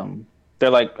they're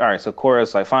like, all right, so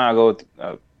Korra's like, fine, I'll go with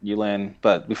Yulin,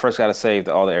 but we first got to save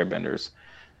all the airbenders.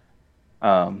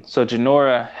 So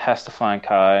Jinora has to find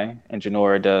Kai, and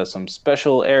Jinora does some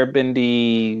special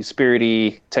airbendy,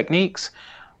 spirity techniques,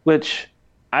 which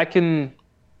I can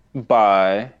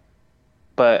buy,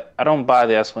 but I don't buy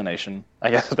the explanation.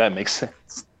 I guess that makes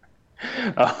sense.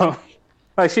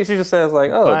 Like she just says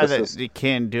like, oh, you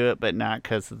can do it, but not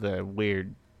because of the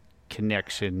weird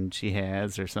connection she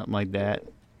has or something like that.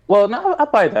 Well, no, I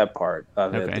buy that part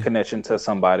of it, the connection to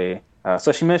somebody.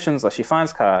 So she mentions like she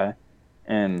finds Kai,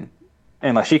 and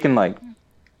like she can like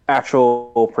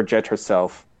actual project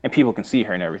herself, and people can see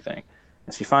her and everything.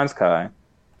 And she finds Kai,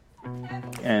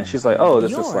 and she's like, oh,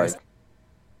 this is like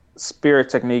spirit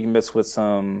technique mixed with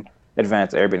some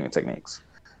advanced airbending techniques.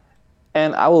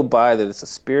 And I will buy that it's a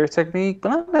spirit technique, but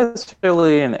not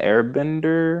necessarily an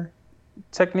airbender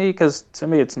technique, because to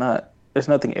me it's not. There's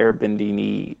nothing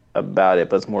airbending-y about it,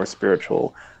 but it's more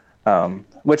spiritual.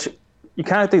 Which you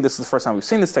kind of think this is the first time we've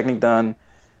seen this technique done,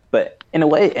 but in a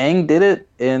way, Aang did it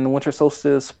in Winter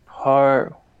Solstice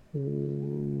Part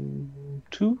 1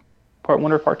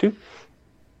 or Part 2.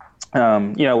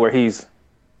 Where he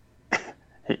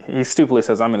stupidly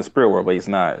says, "I'm in the spirit world," but he's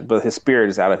not. But his spirit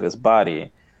is out of his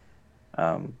body.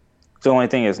 The only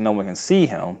thing is no one can see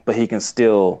him, but he can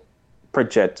still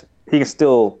project. He can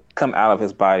still come out of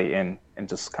his body and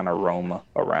just kind of roam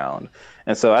around.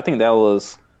 And so I think that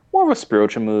was more of a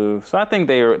spiritual move. So I think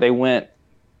they went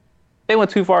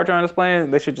too far trying to explain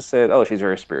it. They should just said, "Oh, she's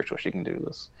very spiritual. She can do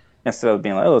this," instead of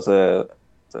being like, "Oh, it's an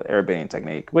airbending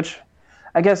technique." Which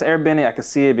I guess airbending, I could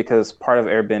see it because part of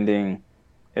airbending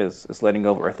is letting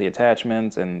go of earthly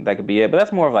attachments, and that could be it. But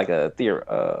that's more of like a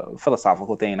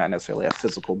philosophical thing, not necessarily a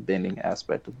physical bending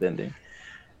aspect of bending.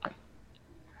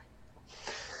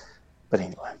 But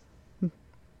anyway,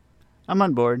 I'm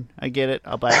on board. I get it.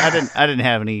 I'll buy it. I didn't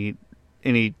have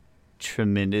any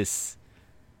tremendous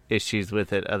issues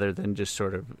with it, other than just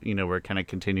sort of, we're kind of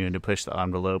continuing to push the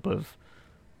envelope of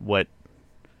what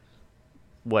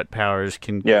powers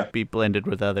can be blended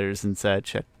with others and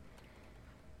such.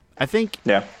 I think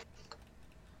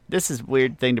this is a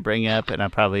weird thing to bring up, and I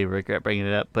probably regret bringing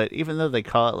it up, but even though they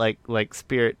call it like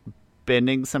spirit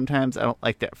bending, sometimes I don't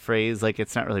like that phrase. Like,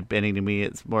 it's not really bending to me.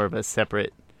 It's more of a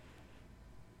separate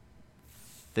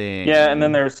thing. Yeah, and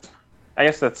then there's, I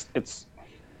guess there's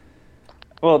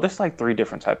like 3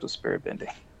 different types of spirit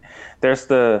bending. There's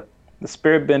the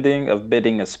spirit bending of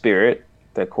bending a spirit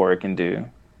that Korra can do,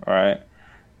 all right?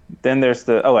 Then there's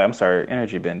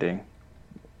energy bending.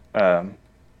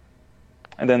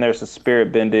 And then there's the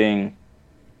spirit bending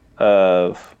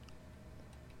of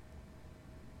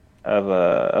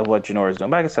what Janora's doing.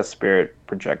 But I guess that's spirit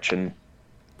projection.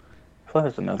 I feel like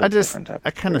there's another different type.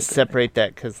 I kind of separate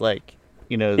that because,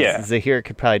 Zahir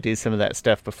could probably do some of that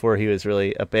stuff before he was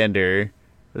really a bender.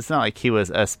 It's not like he was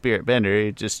a spirit bender.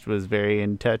 He just was very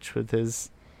in touch with his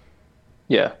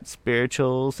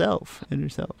spiritual self, inner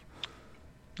self.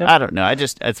 Yep. I don't know. I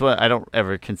don't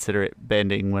ever consider it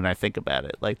bending when I think about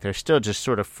it. Like, there's still just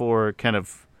sort of 4 kind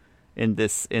of in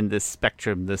this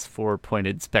spectrum, this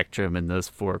 4-pointed spectrum, and those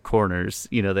 4 corners.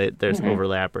 There's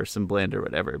overlap or some blend or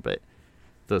whatever, but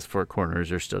those 4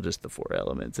 corners are still just the 4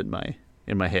 elements in my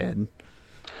head.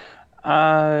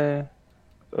 I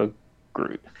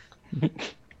agree.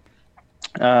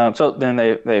 So then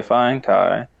they find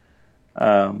Kai,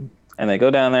 and they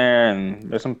go down there, and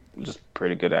there's some just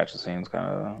pretty good action scenes kind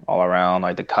of all around,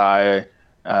 like the Kai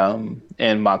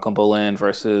in Mount Cumberland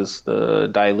versus the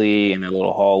Dai Li in their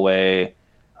little hallway.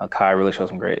 Kai really shows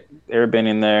some great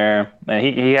airbending there, and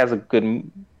he has a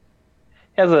good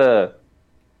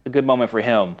moment for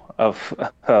him of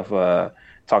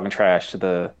talking trash to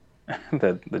the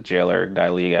jailer Dai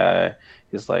Li guy.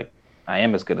 He's like, "I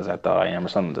am as good as I thought I am," or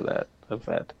something to that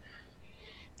effect.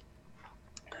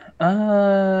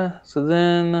 So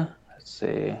then let's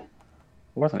see.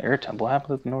 Northern Air Temple. What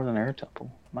happened to the Northern Air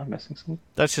Temple? Am I missing something?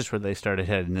 That's just where they started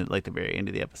heading at, like, the very end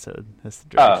of the episode. That's the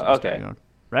direction. Oh, okay. Going,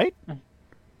 right?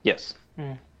 Yes.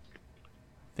 I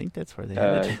think that's where they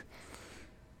headed.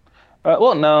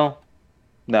 Well, no,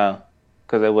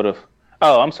 because they would have.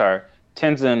 Oh, I'm sorry.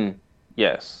 Tenzin,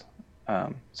 yes.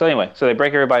 So anyway, they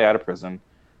break everybody out of prison,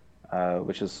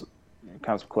 which is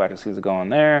kind of some cool action scenes going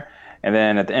there. And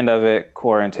then at the end of it,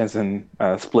 Korra and Tenzin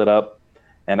split up.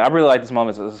 And I really like this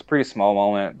moment. It's a pretty small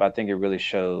moment, but I think it really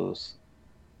shows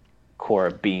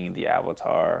Korra being the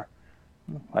Avatar.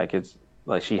 Like, it's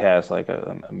like she has like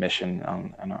a mission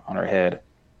on her head.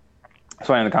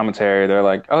 So in the commentary, they're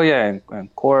like, "Oh yeah,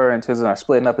 and Korra and Tenzin are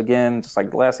splitting up again, just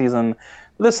like the last season.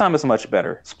 But this time it's much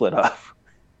better split up."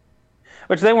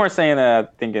 Which they weren't saying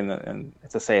that, thinking and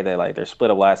to say that like their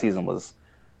split up last season was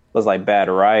like bad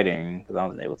writing, because I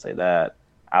don't think they would say that.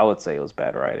 I would say it was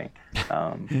bad writing,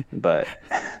 but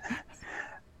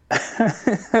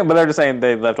they're just saying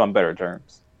they left on better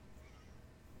terms.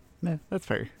 Yeah, that's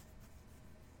fair.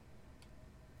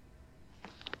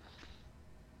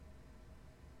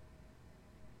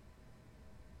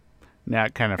 Now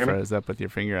it kind of froze up with your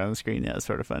finger on the screen. That was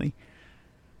sort of funny.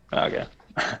 Okay.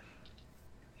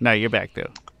 No, you're back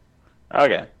though.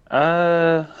 Okay.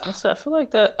 Let's see, I feel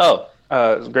like that. Oh,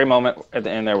 it was a great moment at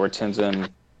the end there where Tenzin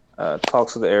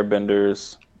talks to the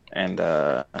Airbenders,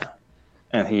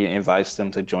 and he invites them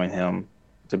to join him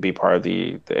to be part of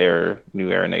the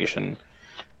New Air Nation,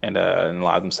 and a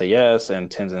lot of them say yes, and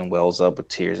Tenzin wells up with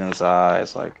tears in his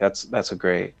eyes. Like, that's a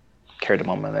great character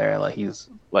moment there. Like, he's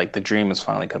like, the dream is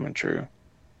finally coming true.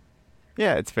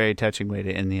 Yeah, it's a very touching way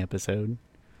to end the episode.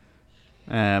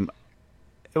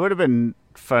 It would have been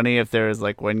funny if there was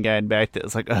like one guy in back that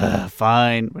was like,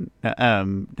 fine.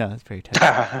 No, that's very touching.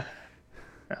 Yeah.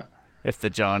 If the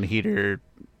John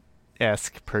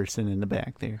Heater-esque person in the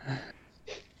back there.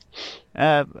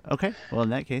 Okay, well, in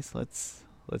that case, let's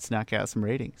knock out some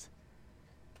ratings.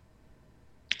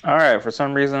 All right. For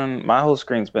some reason, my whole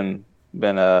screen's been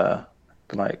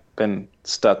been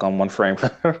stuck on one frame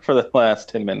for the last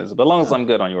 10 minutes. But as long as I'm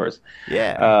good on yours.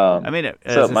 Yeah. I mean,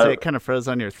 it kind of froze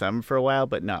on your thumb for a while,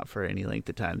 but not for any length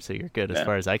of time. So you're good as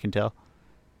far as I can tell.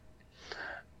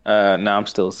 Now I'm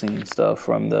still seeing stuff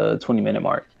from the 20-minute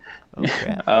mark.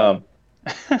 Okay.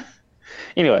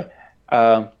 Anyway,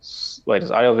 wait,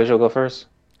 does audio visual go first?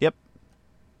 Yep.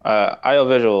 Audio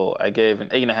visual, I gave an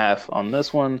 8.5 on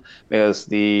this one because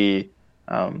the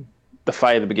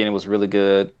fight at the beginning was really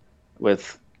good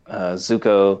with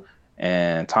Zuko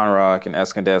and Tonraq and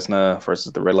Eskandesna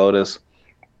versus the Red Lotus.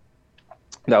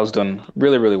 That was done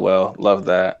really, really well. Loved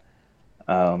that.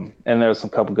 And there was some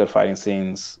couple good fighting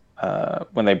scenes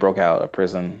when they broke out of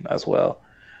prison as well.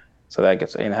 So that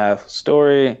gets 8.5.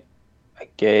 Story, I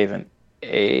gave an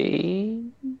 8,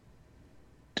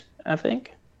 I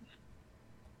think.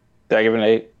 Did I give it an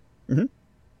 8? Mm-hmm.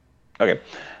 Okay.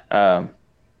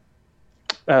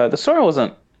 The story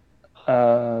wasn't.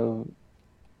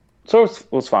 Story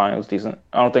was fine. It was decent.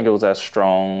 I don't think it was as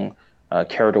strong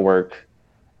character work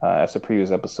as the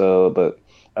previous episode, but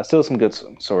still some good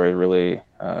story. Really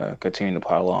continuing to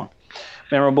plot along.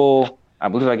 Memorable. I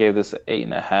believe I gave this an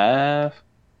 8.5.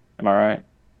 Am I right?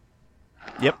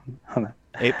 Yep. 8.5.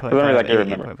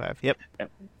 8.5. Yep.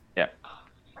 Yeah.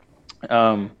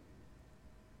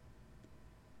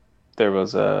 There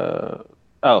was the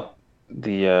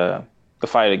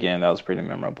fight again. That was pretty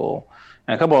memorable,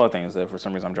 and a couple other things that for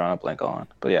some reason I'm drawing a blank on.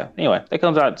 But yeah. Anyway, that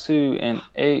comes out to an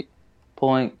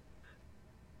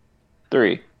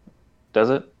 8.3. Does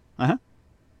it?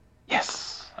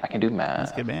 Yes, I can do math.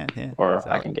 That's good, man. Yeah. Or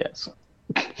I can guess.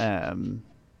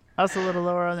 I was a little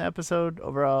lower on the episode.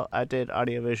 Overall, I did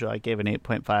audiovisual. I gave an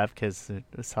 8.5 because it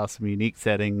saw some unique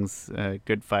settings,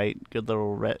 good fight,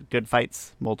 good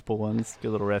fights, multiple ones,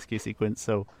 good little rescue sequence.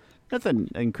 So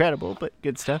nothing incredible, but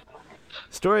good stuff.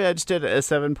 Story, I just did a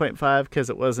 7.5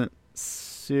 because it wasn't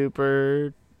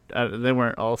super. They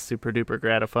weren't all super duper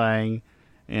gratifying,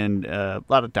 and a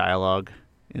lot of dialogue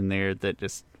in there that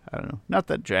just, I don't know, not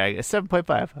that drag. A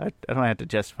 7.5. I don't have to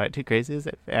justify it too crazy. Is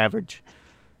it average?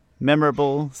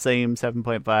 Memorable, same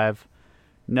 7.5.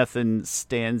 Nothing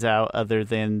stands out other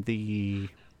than the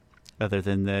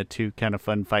two kind of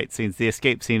fun fight scenes. The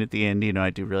escape scene at the end,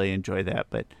 I do really enjoy that,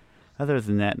 but other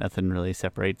than that, nothing really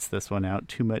separates this one out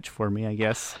too much for me, I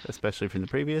guess, especially from the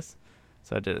previous.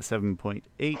 So I did a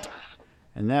 7.8,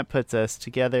 and that puts us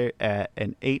together at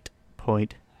an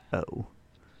 8.0.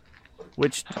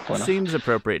 Which seems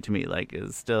appropriate to me. Like,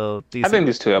 is still decent. I think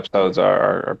these two episodes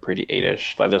are pretty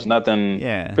 8-ish. Like, there's nothing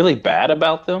really bad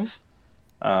about them.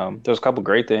 There's a couple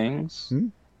great things. Mm-hmm.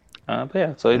 But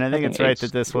yeah, so and I think it's right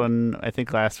that this one. I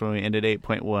think last one we ended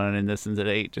 8.1, and this one's at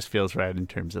 8. Just feels right in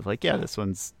terms of like, this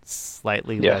one's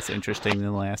slightly less interesting than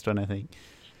the last one. I think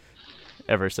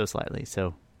ever so slightly.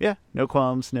 So yeah, no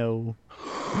qualms, no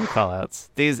call outs.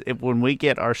 These when we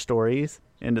get our stories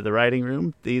into the writing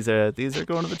room, these are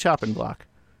going to the chopping block,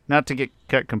 not to get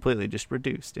cut completely, just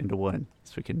reduced into one,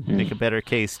 so we can make a better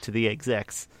case to the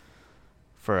execs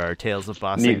for our Tales of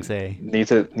Ba Sing Se. Need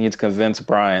to convince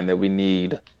Brian that we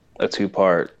need a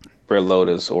 2-part Red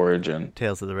Lotus origin.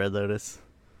 Tales of the Red Lotus.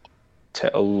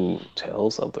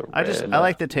 Tales of the Red I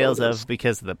like the Tales of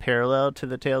because of the parallel to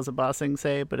the Tales of Ba Sing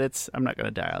Se, but I'm not going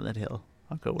to die on that hill.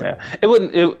 I'll go where. Yeah,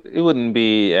 it wouldn't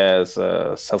be as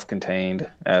self-contained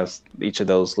as each of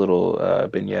those little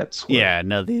vignettes were. Yeah,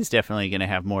 no, these definitely going to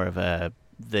have more of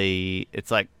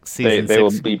it's like season they 6,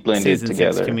 will be blended season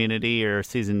together. 6 Community or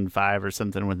season 5 or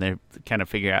something when they kind of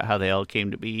figure out how they all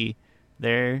came to be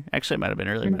there. Actually, it might have been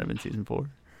earlier, might have been season 4,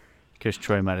 because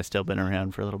Troy might have still been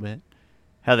around for a little bit.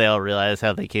 How they all realize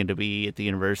how they came to be at the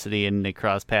university and they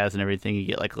cross paths and everything. You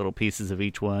get like little pieces of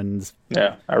each one's.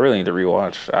 Yeah, I really need to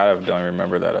rewatch. I don't even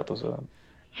remember that episode.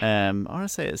 I want to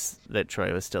say that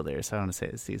Troy was still there, so I want to say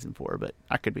it's season 4, but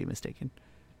I could be mistaken.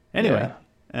 Anyway,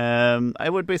 I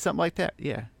would be something like that.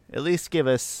 Yeah, at least give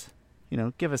us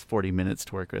 40 minutes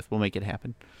to work with. We'll make it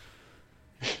happen.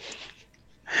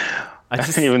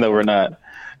 Even though we're not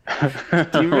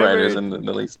writers in the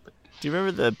least. Do you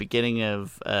remember the beginning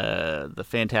of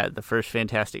the first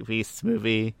Fantastic Beasts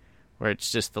movie, where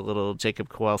it's just the little Jacob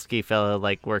Kowalski fella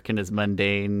like working his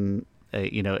mundane,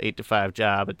 8 to 5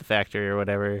 job at the factory or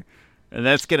whatever, and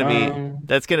that's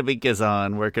gonna be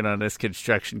Gazan working on his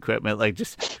construction equipment, like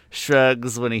just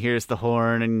shrugs when he hears the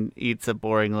horn and eats a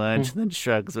boring lunch, and then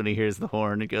shrugs when he hears the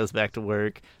horn and goes back to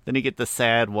work. Then you get the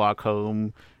sad walk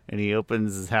home. And he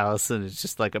opens his house, and it's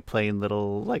just like a plain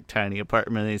little, like, tiny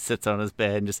apartment. And he sits on his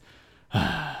bed and just,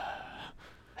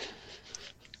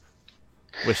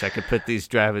 wish I could put these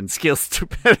driving skills to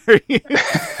better use.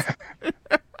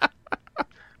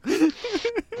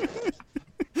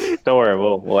 Don't worry,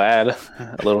 we'll add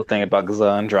a little thing about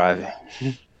Gazan driving.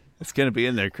 It's gonna be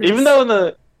in there, Chris. Even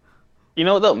though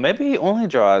though maybe he only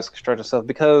draws constructor stuff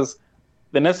because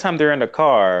the next time they're in the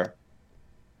car,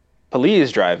 Pali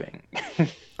is driving.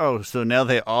 Oh, so now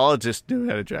they all just knew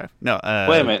how to drive. No,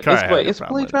 Wait a minute. Is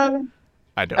Pali driving?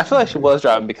 I don't. I feel like she was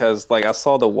driving because like I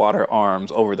saw the water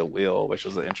arms over the wheel, which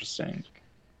was interesting.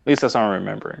 At least that's what I'm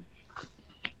remembering.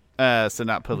 So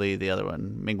not Pali, the other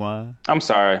one, Minghua. I'm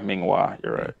sorry, Minghua.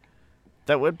 You're right.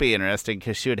 That would be interesting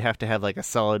because she would have to have like a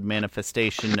solid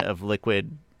manifestation of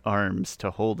liquid arms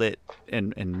to hold it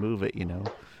and move it.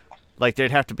 Like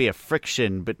there'd have to be a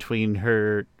friction between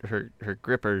her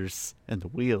grippers and the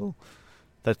wheel.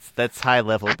 That's high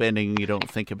level bending you don't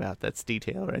think about. That's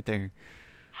detail right there.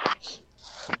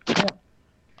 Yeah.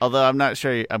 Although I'm not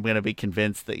sure I'm going to be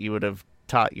convinced that you would have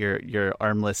taught your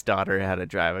armless daughter how to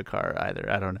drive a car either.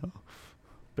 I don't know.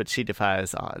 But she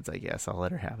defies odds, I guess. I'll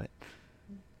let her have it.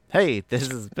 Hey, this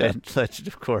has been Legend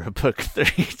of Korra Book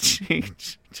 3,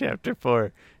 Chapter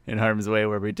 4, In Harm's Way,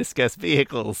 where we discuss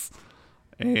vehicles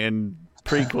and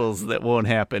prequels that won't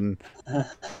happen.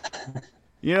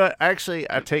 You know what? Actually,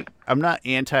 I'm not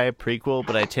anti-prequel,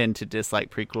 but I tend to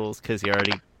dislike prequels because you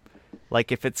already...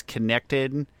 Like, if it's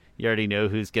connected, you already know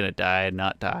who's going to die and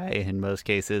not die in most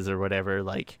cases or whatever.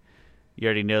 Like, you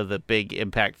already know the big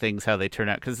impact things, how they turn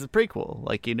out, because it's a prequel.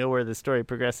 Like, you know where the story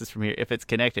progresses from here if it's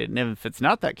connected. And if it's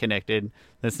not that connected,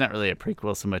 then it's not really a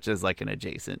prequel so much as, like, an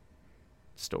adjacent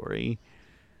story.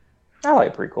 I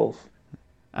like prequels.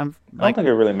 I don't think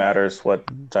it really matters what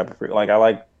type of prequel. Like, I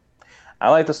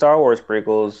like the Star Wars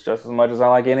prequels just as much as I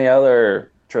like any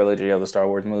other trilogy of the Star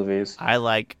Wars movies. I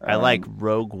like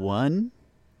Rogue One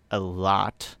a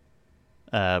lot.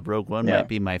 Rogue One might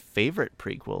be my favorite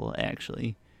prequel,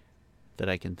 actually, that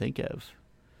I can think of.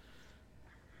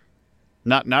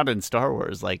 Not in Star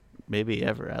Wars, like maybe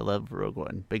ever. I love Rogue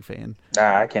One, big fan.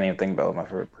 I can't even think about what my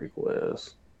favorite prequel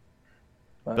is.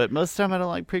 But most of the time I don't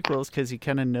like prequels because you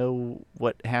kind of know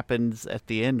what happens at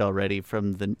the end already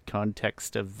from the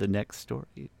context of the next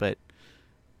story. But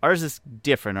ours is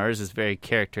different. Ours is very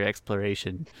character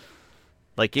exploration.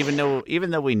 Like, even though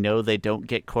we know they don't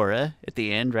get Korra at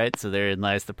the end, right? So therein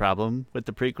lies the problem with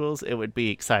the prequels. It would be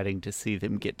exciting to see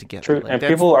them get together. True, like, and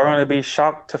people are going to be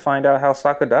shocked to find out how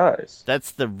Sokka dies.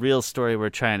 That's the real story we're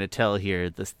trying to tell here.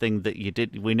 This thing that you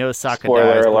did. We know Sokka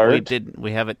Spoiler dies, alert. but we didn't.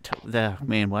 We haven't.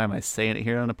 Man, why am I saying it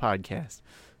here on a podcast?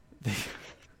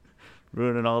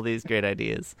 Ruining all these great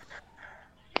ideas.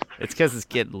 It's because it's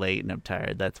getting late and I'm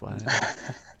tired. That's why.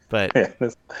 But.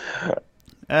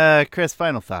 Chris,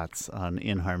 final thoughts on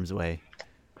In Harm's Way.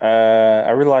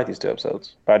 I really like these two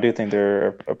episodes, but I do think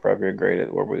they're appropriate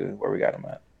graded where we got them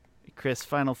at. Chris,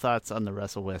 final thoughts on the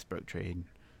Russell Westbrook trade.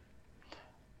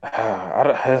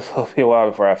 It'll be a while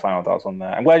before I have final thoughts on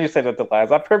that. I'm glad you said that the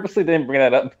last. I purposely didn't bring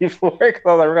that up before because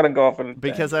I was like, we're gonna go off and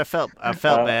because I felt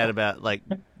bad about like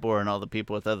boring all the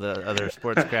people with other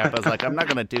sports crap. I was like, I'm not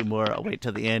gonna do more. I'll wait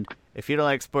till the end. If you don't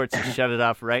like sports, you shut it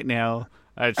off right now.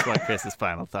 I just want Chris's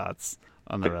final thoughts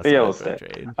on the Russell Westbrook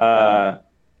trade.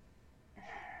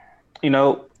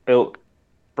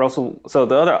 Russell. So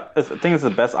I think it's the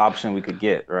best option we could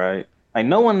get, right?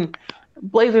 Like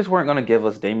Blazers weren't going to give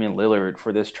us Damian Lillard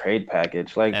for this trade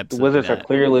package. Like Absolutely the Wizards not. are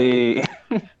clearly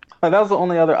that was the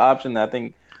only other option that I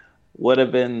think would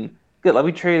have been good. Like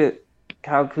we traded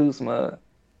Kyle Kuzma,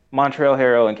 Montrezl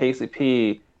Harrell, and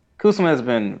KCP. Kuzma has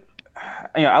been,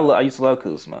 I used to love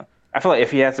Kuzma. I feel like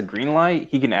if he has a green light,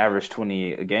 he can average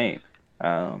 20 a game.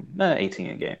 Not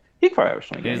 18 a game. He can probably average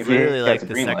 20 a game. He's literally like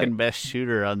the second best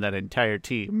shooter on that entire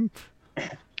team.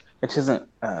 Which isn't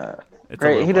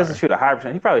great. He doesn't shoot a high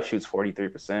percent. He probably shoots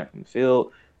 43% from the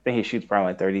field. I think he shoots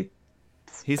probably like 30.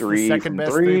 He's the second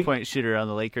best 3-point shooter on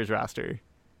the Lakers roster.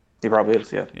 He probably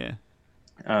is, yeah.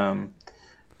 Yeah.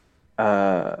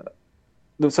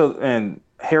 So and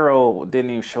Harrell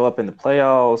didn't even show up in the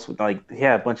playoffs. Like he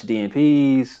had a bunch of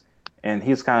DNPs, and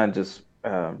he's kind of just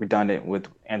redundant with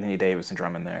Anthony Davis and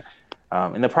Drummond there.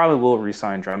 And they probably will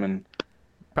re-sign Drummond.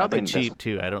 Probably cheap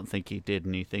too. I don't think he did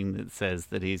anything that says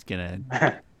that he's gonna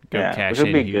go cash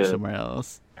in here somewhere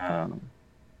else.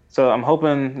 So I'm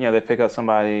hoping they pick up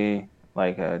somebody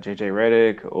like JJ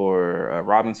Redick or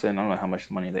Robinson. I don't know how much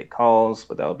money they cost,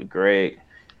 but that would be great.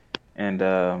 And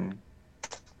the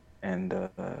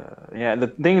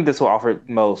thing this will offer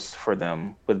most for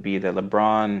them would be that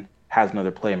LeBron has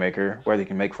another playmaker, whether he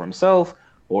can make for himself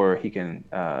or he can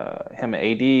him and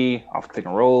AD off pick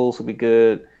and rolls would be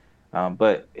good.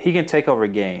 But he can take over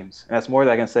games, and that's more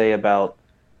than I can say about.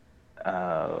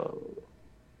 What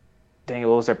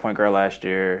was their point guard last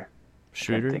year?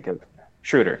 Schroeder.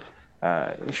 Schroeder.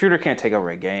 Shooter can't take over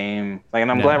a game. Like,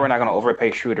 and I'm No. glad we're not going to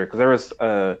overpay Shooter because there was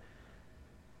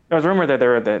rumor that they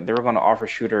were going to offer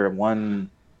Shooter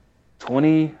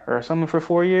 120 or something for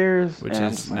 4 years, Which and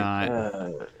I'm is just not.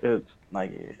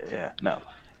 no.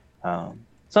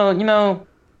 So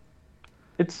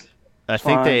it's I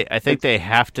think fine. I think they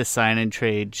have to sign and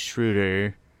trade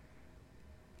Schroeder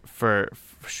for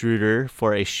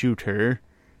a shooter.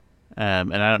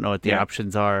 And I don't know what the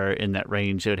options are in that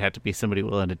range. It would have to be somebody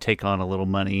willing to take on a little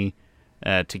money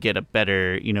to get a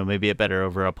better, maybe a better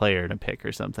overall player in a pick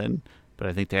or something. But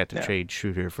I think they have to trade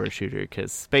Schroeder for a shooter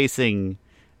because spacing.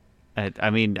 I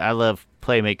mean, I love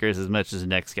playmakers as much as the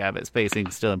next guy, but spacing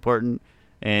is still important.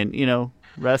 And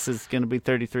Russ is going to be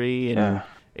 33, and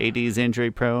AD's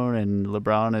injury prone, and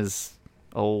LeBron is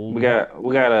old. We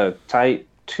got a tight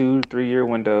 2-3 year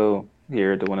window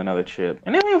here to win another chip,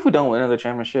 and even if we don't win another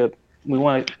championship, we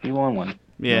won one.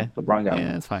 Yeah, LeBron got one.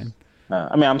 Yeah, that's fine.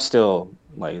 I mean, I'm still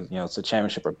like, it's a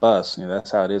championship or bust.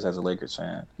 That's how it is as a Lakers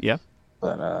fan. Yeah.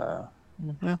 But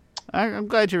well, I'm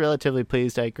glad you're relatively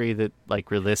pleased. I agree that,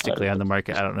 like, realistically on the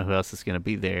market, I don't know who else is going to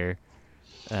be there.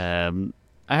 I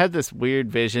had this weird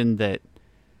vision that,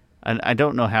 and I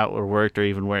don't know how it worked or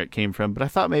even where it came from, but I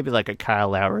thought maybe like a Kyle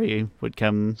Lowry would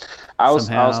come. I was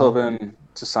hoping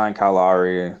to sign Kyle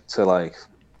Lowry to maybe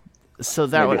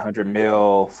 $100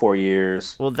 million, 4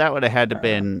 years. Well, that would have had to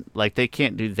been like, they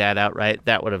can't do that outright.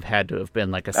 That would have had to have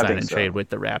been like a sign and trade with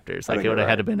the Raptors. Like, it would have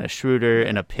had to been a Schroeder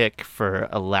and a pick for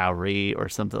a Lowry or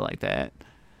something like that.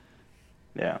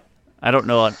 Yeah. I don't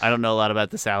know a lot about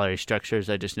the salary structures.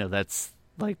 I just know that's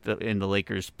like in the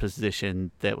Lakers'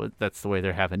 position that's the way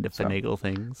they're having to finagle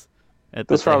things.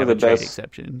 That's probably the best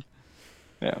exception.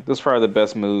 Yeah, this is probably the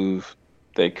best move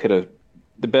they could have,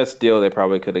 the best deal they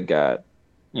probably could have got.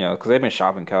 Because they've been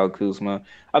shopping Kyle Kuzma.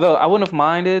 Although I wouldn't have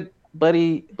minded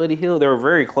Buddy Hield. They were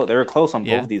very close. They were close on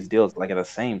both of these deals, like at the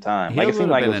same time. Hield it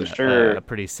seemed like it was a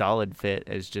pretty solid fit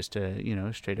as just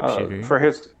a straight up shooter. For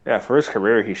his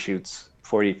career, he shoots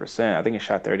 40%. I think he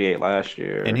shot 38 last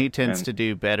year. And he tends to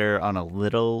do better on a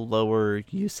little lower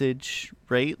usage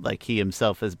rate. Like, he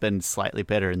himself has been slightly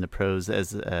better in the pros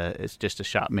as just a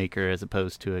shot maker as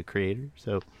opposed to a creator.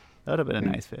 So that would have been a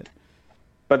nice fit.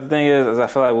 But the thing is I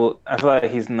feel like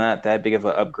he's not that big of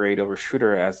an upgrade over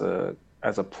Shooter as a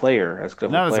player, as good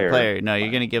of a player. Not as a player. No,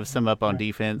 you're going to give some up on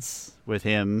defense with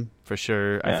him for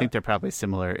sure. Yeah. I think they're probably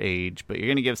similar age, but you're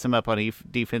going to give some up on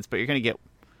defense, but you're going to get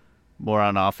more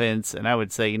on offense. And I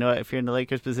would say, if you're in the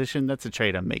Lakers position, that's a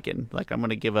trade I'm making. Like, I'm going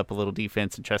to give up a little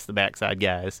defense and trust the backside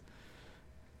guys.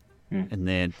 And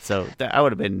then, so I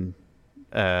would have been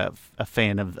a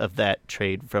fan of that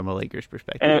trade from a Lakers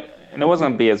perspective. And it wasn't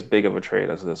going to be as big of a trade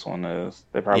as this one is.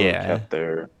 They probably kept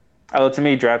their... to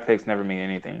me, draft picks never mean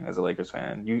anything as a Lakers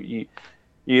fan. You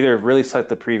either really suck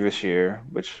the previous year,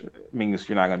 which means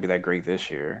you're not going to be that great this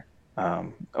year,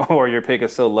 or your pick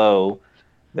is so low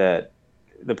that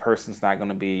the person's not going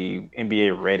to be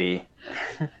NBA ready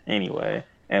anyway,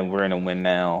 and we're in a win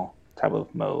now type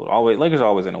of mode. Lakers are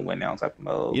always in a win now type of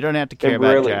mode. You don't have to care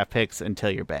about draft picks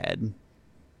until you're bad.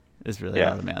 Is really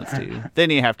all it amounts to.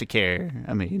 Then you have to care.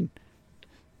 I mean,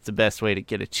 it's the best way to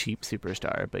get a cheap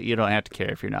superstar, but you don't have to care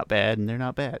if you're not bad, and they're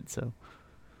not bad, so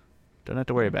don't have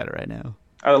to worry about it right now.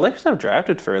 The Lakers have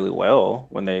drafted fairly well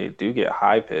when they do get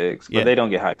high picks, but they don't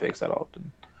get high picks that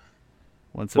often.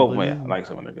 Once in a blue moon. Like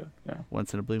when they're good. Yeah.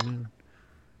 Once in a blue moon.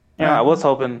 Yeah, I was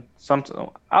hoping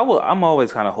I'm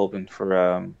always kind of hoping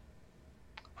for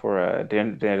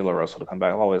D'Angelo Russell to come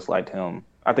back. I've always liked him.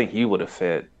 I think he would have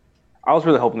fit. I was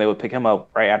really hoping they would pick him up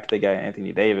right after they got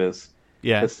Anthony Davis.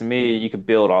 Yeah. Because to me, you could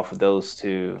build off of those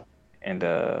two, and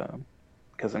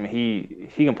because he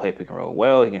can play pick and roll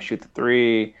well. He can shoot the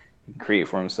three. He can create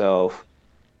for himself.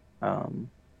 But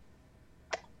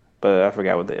I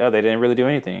forgot what they didn't really do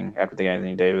anything after they got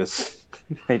Anthony Davis.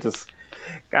 They just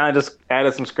kind of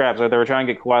added some scraps. Like, they were trying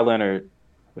to get Kawhi Leonard,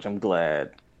 which I'm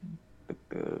glad.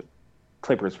 The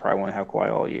Clippers probably won't have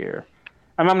Kawhi all year.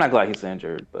 I mean, I'm not glad he's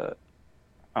injured, but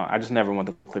I just never want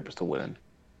the Clippers to win.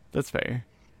 That's fair.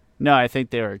 No, I think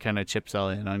they were kind of chips all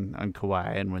in on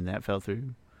Kawhi, and when that fell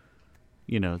through,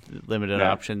 limited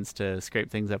options to scrape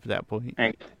things up at that point.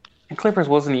 And Clippers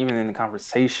wasn't even in the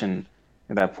conversation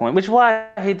at that point, which is why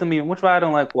I hate them even, which is why I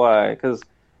don't like Kawhi, because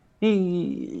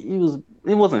he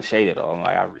wasn't shaded at all.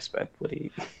 Like, I respect what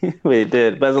he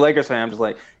did, but as a Lakers fan, I'm just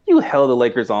like, you held the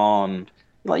Lakers on.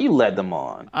 Like, you led them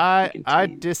on.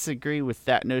 I disagree with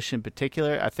that notion in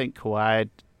particular. I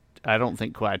don't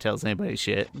think Kawhi tells anybody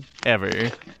shit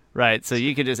ever. Right. So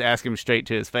you could just ask him straight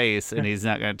to his face and he's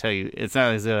not going to tell you. It's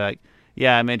not as though, like,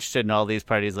 yeah, I'm interested in all these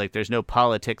parties. Like, there's no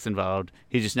politics involved.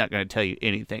 He's just not going to tell you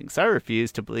anything. So I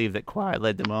refuse to believe that Kawhi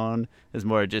led them on. Is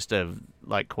more just of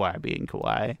like Kawhi being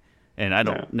Kawhi, and I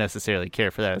don't necessarily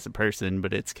care for that as a person,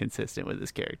 but it's consistent with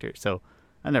his character. So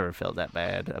I never felt that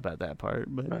bad about that part.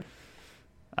 But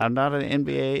I'm not an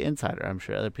NBA insider. I'm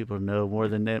sure other people know more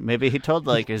than that. Maybe he told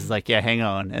the Lakers, like, yeah, hang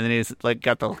on, and then he's like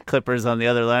got the Clippers on the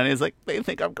other line. He's like, they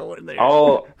think I'm going there.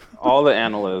 All the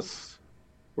analysts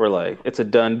were like, it's a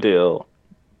done deal,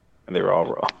 and they were all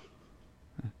wrong.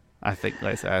 I think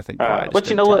but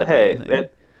you know what? Hey,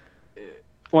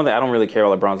 one thing, I don't really care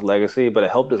about LeBron's legacy, but it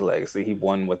helped his legacy. He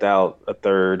won without a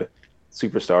third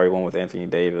superstar. He won with Anthony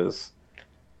Davis.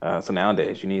 So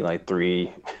nowadays, you need like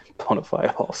 3 bona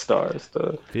fide all-stars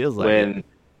to win,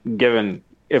 given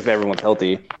if everyone's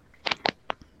healthy.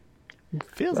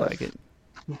 Feels like it.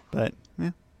 But,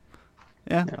 yeah.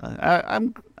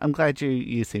 I'm glad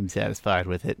you seem satisfied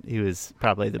with it. He was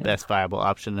probably the best viable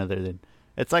option other than...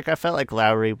 It's like I felt like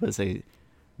Lowry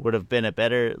would have been a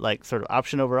better like sort of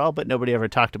option overall, but nobody ever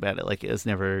talked about it. Like it was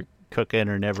never cooking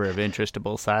or never of interest to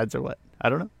both sides or what. I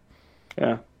don't know.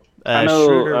 Yeah. I know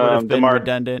Schroeder would have been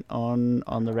redundant on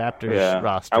the Raptors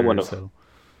roster. I would have. So.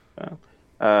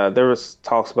 There was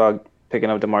talks about picking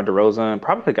up DeMar DeRozan.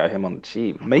 Probably got him on the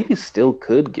cheap. Maybe still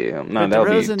could get him. No, that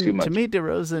would be too much. To me,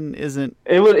 DeRozan isn't.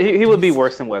 He would be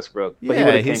worse than Westbrook.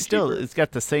 But he's still. It's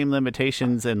got the same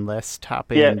limitations and less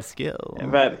top end skill.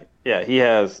 In fact,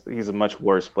 he's a much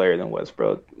worse player than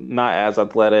Westbrook. Not as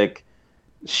athletic.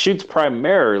 Shoots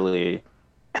primarily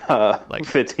like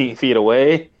 15 feet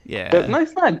away. Yeah,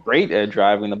 he's not great at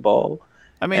driving the ball.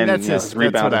 I mean, that's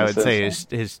what I would say.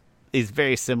 He's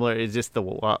very similar. It's just the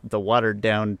watered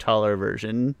down, taller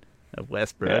version of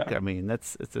Westbrook. Yeah. I mean,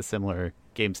 it's a similar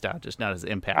game style, just not as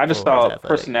impactful. I just thought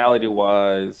personality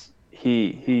wise,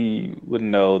 he would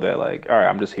know that like, all right,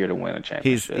 I'm just here to win a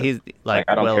championship. He's like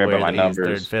I don't well care aware about my that he's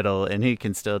numbers. third fiddle, and he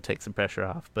can still take some pressure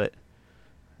off. But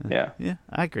yeah,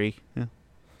 I agree. Yeah.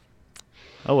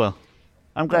 Oh well,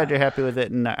 I'm glad you're happy with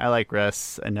it, and I like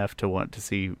Russ enough to want to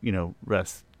see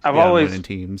Russ. I've always winning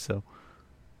teams. So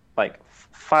like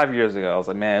 5 years ago, I was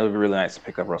like, man, it would be really nice to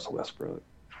pick up Russell Westbrook.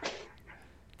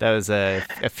 That was a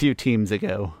few teams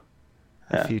ago.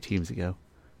 A few teams ago.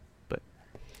 But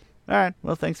all right.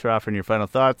 Well, thanks for offering your final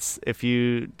thoughts. If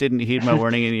you didn't heed my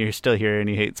warning and you're still here and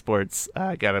you hate sports,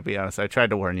 I gotta be honest. I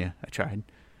tried to warn you. I tried.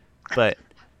 But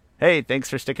hey, thanks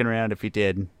for sticking around. If you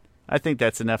did, I think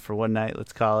that's enough for one night.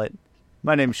 Let's call it.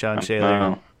 My name's Sean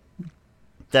Shaler.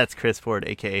 That's Chris Ford,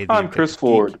 aka I'm Chris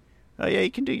Ford. Oh yeah,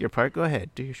 you can do your part. Go ahead,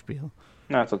 do your spiel.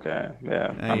 That's okay.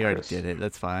 Yeah, you already did it.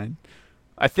 That's fine.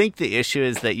 I think the issue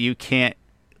is that you can't,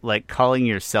 like, calling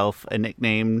yourself a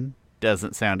nickname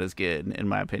doesn't sound as good, in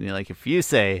my opinion. Like, if you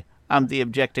say, I'm the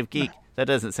Objective Geek, that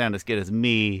doesn't sound as good as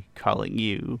me calling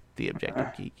you the Objective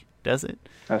Geek, does it?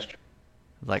 That's true.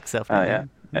 Like self yeah.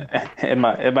 In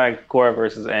my Korra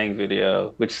versus Aang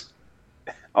video, which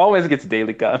always gets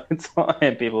daily comments on,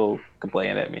 and people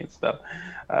complaining at me and stuff,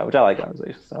 which I like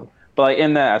conversation stuff. But like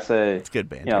in that, I say, it's good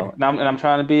banter. I'm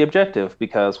trying to be objective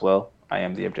because, well, I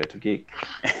am the Objective Geek.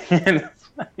 And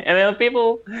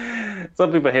then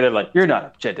some people hate it like, you're not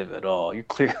objective at all. You're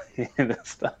clearly in this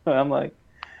stuff. And I'm like,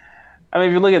 I mean,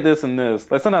 if you look at this and this,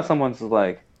 like sometimes someone's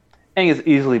like, Aang is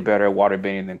easily better at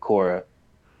waterbending than Korra.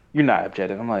 You're not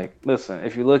objective. I'm like, listen,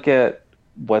 if you look at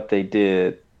what they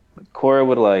did, Korra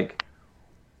would like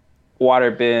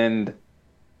waterbend,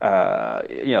 a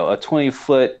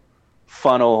 20-foot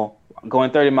funnel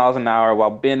going 30 miles an hour while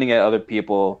bending at other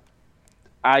people.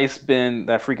 Ice bend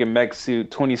that freaking mech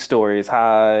suit 20 stories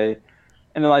high.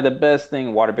 And then like the best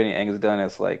thing waterbending Aang has done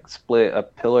is like split a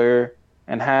pillar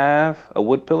in half, a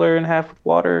wood pillar in half with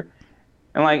water.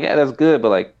 And like, yeah, that's good, but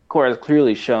like Korra has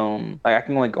clearly shown, like I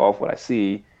can only go off what I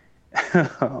see.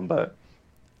 But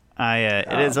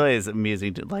it is always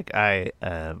amusing to like I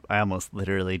almost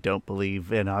literally don't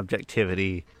believe in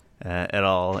objectivity at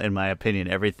all. In my opinion,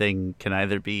 everything can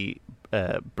either be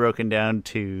broken down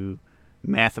to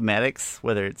mathematics,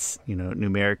 whether it's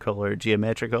numerical or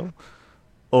geometrical,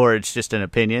 or it's just an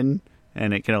opinion,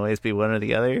 and it can always be one or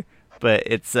the other. But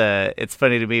it's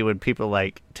funny to me when people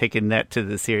like taking that to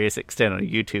the serious extent on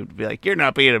YouTube to be like, you're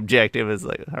not being objective. It's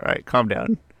like, all right, calm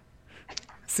down.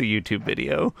 It's a YouTube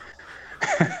video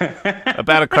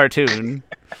about a cartoon,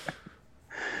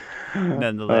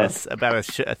 nonetheless, about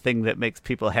a thing that makes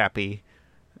people happy.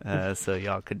 So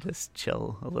y'all could just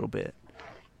chill a little bit.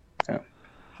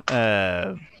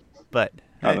 Yeah. But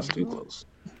that's too close.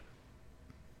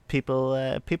 People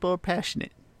are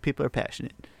passionate. People are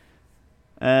passionate.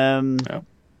 Well,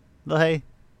 hey,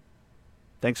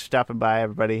 thanks for stopping by,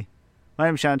 everybody. My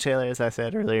name's Sean Taylor, as I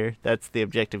said earlier. That's the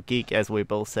Objective Geek, as we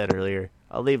both said earlier.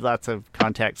 I'll leave lots of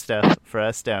contact stuff for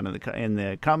us down in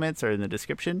the comments or in the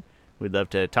description. We'd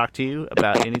love to talk to you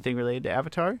about anything related to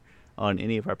Avatar on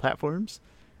any of our platforms.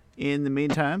 In the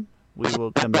meantime, we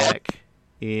will come back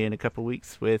in a couple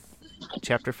weeks with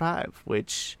Chapter 5,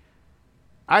 which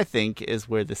I think is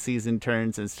where the season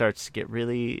turns and starts to get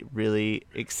really, really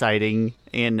exciting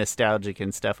and nostalgic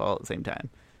and stuff all at the same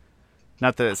time.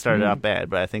 Not that it started out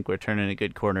bad, but I think we're turning a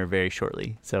good corner very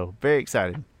shortly. So, very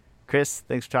excited. Chris,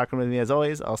 thanks for talking with me as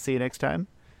always. I'll see you next time.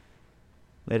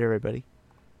 Later, everybody.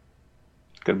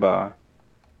 Goodbye.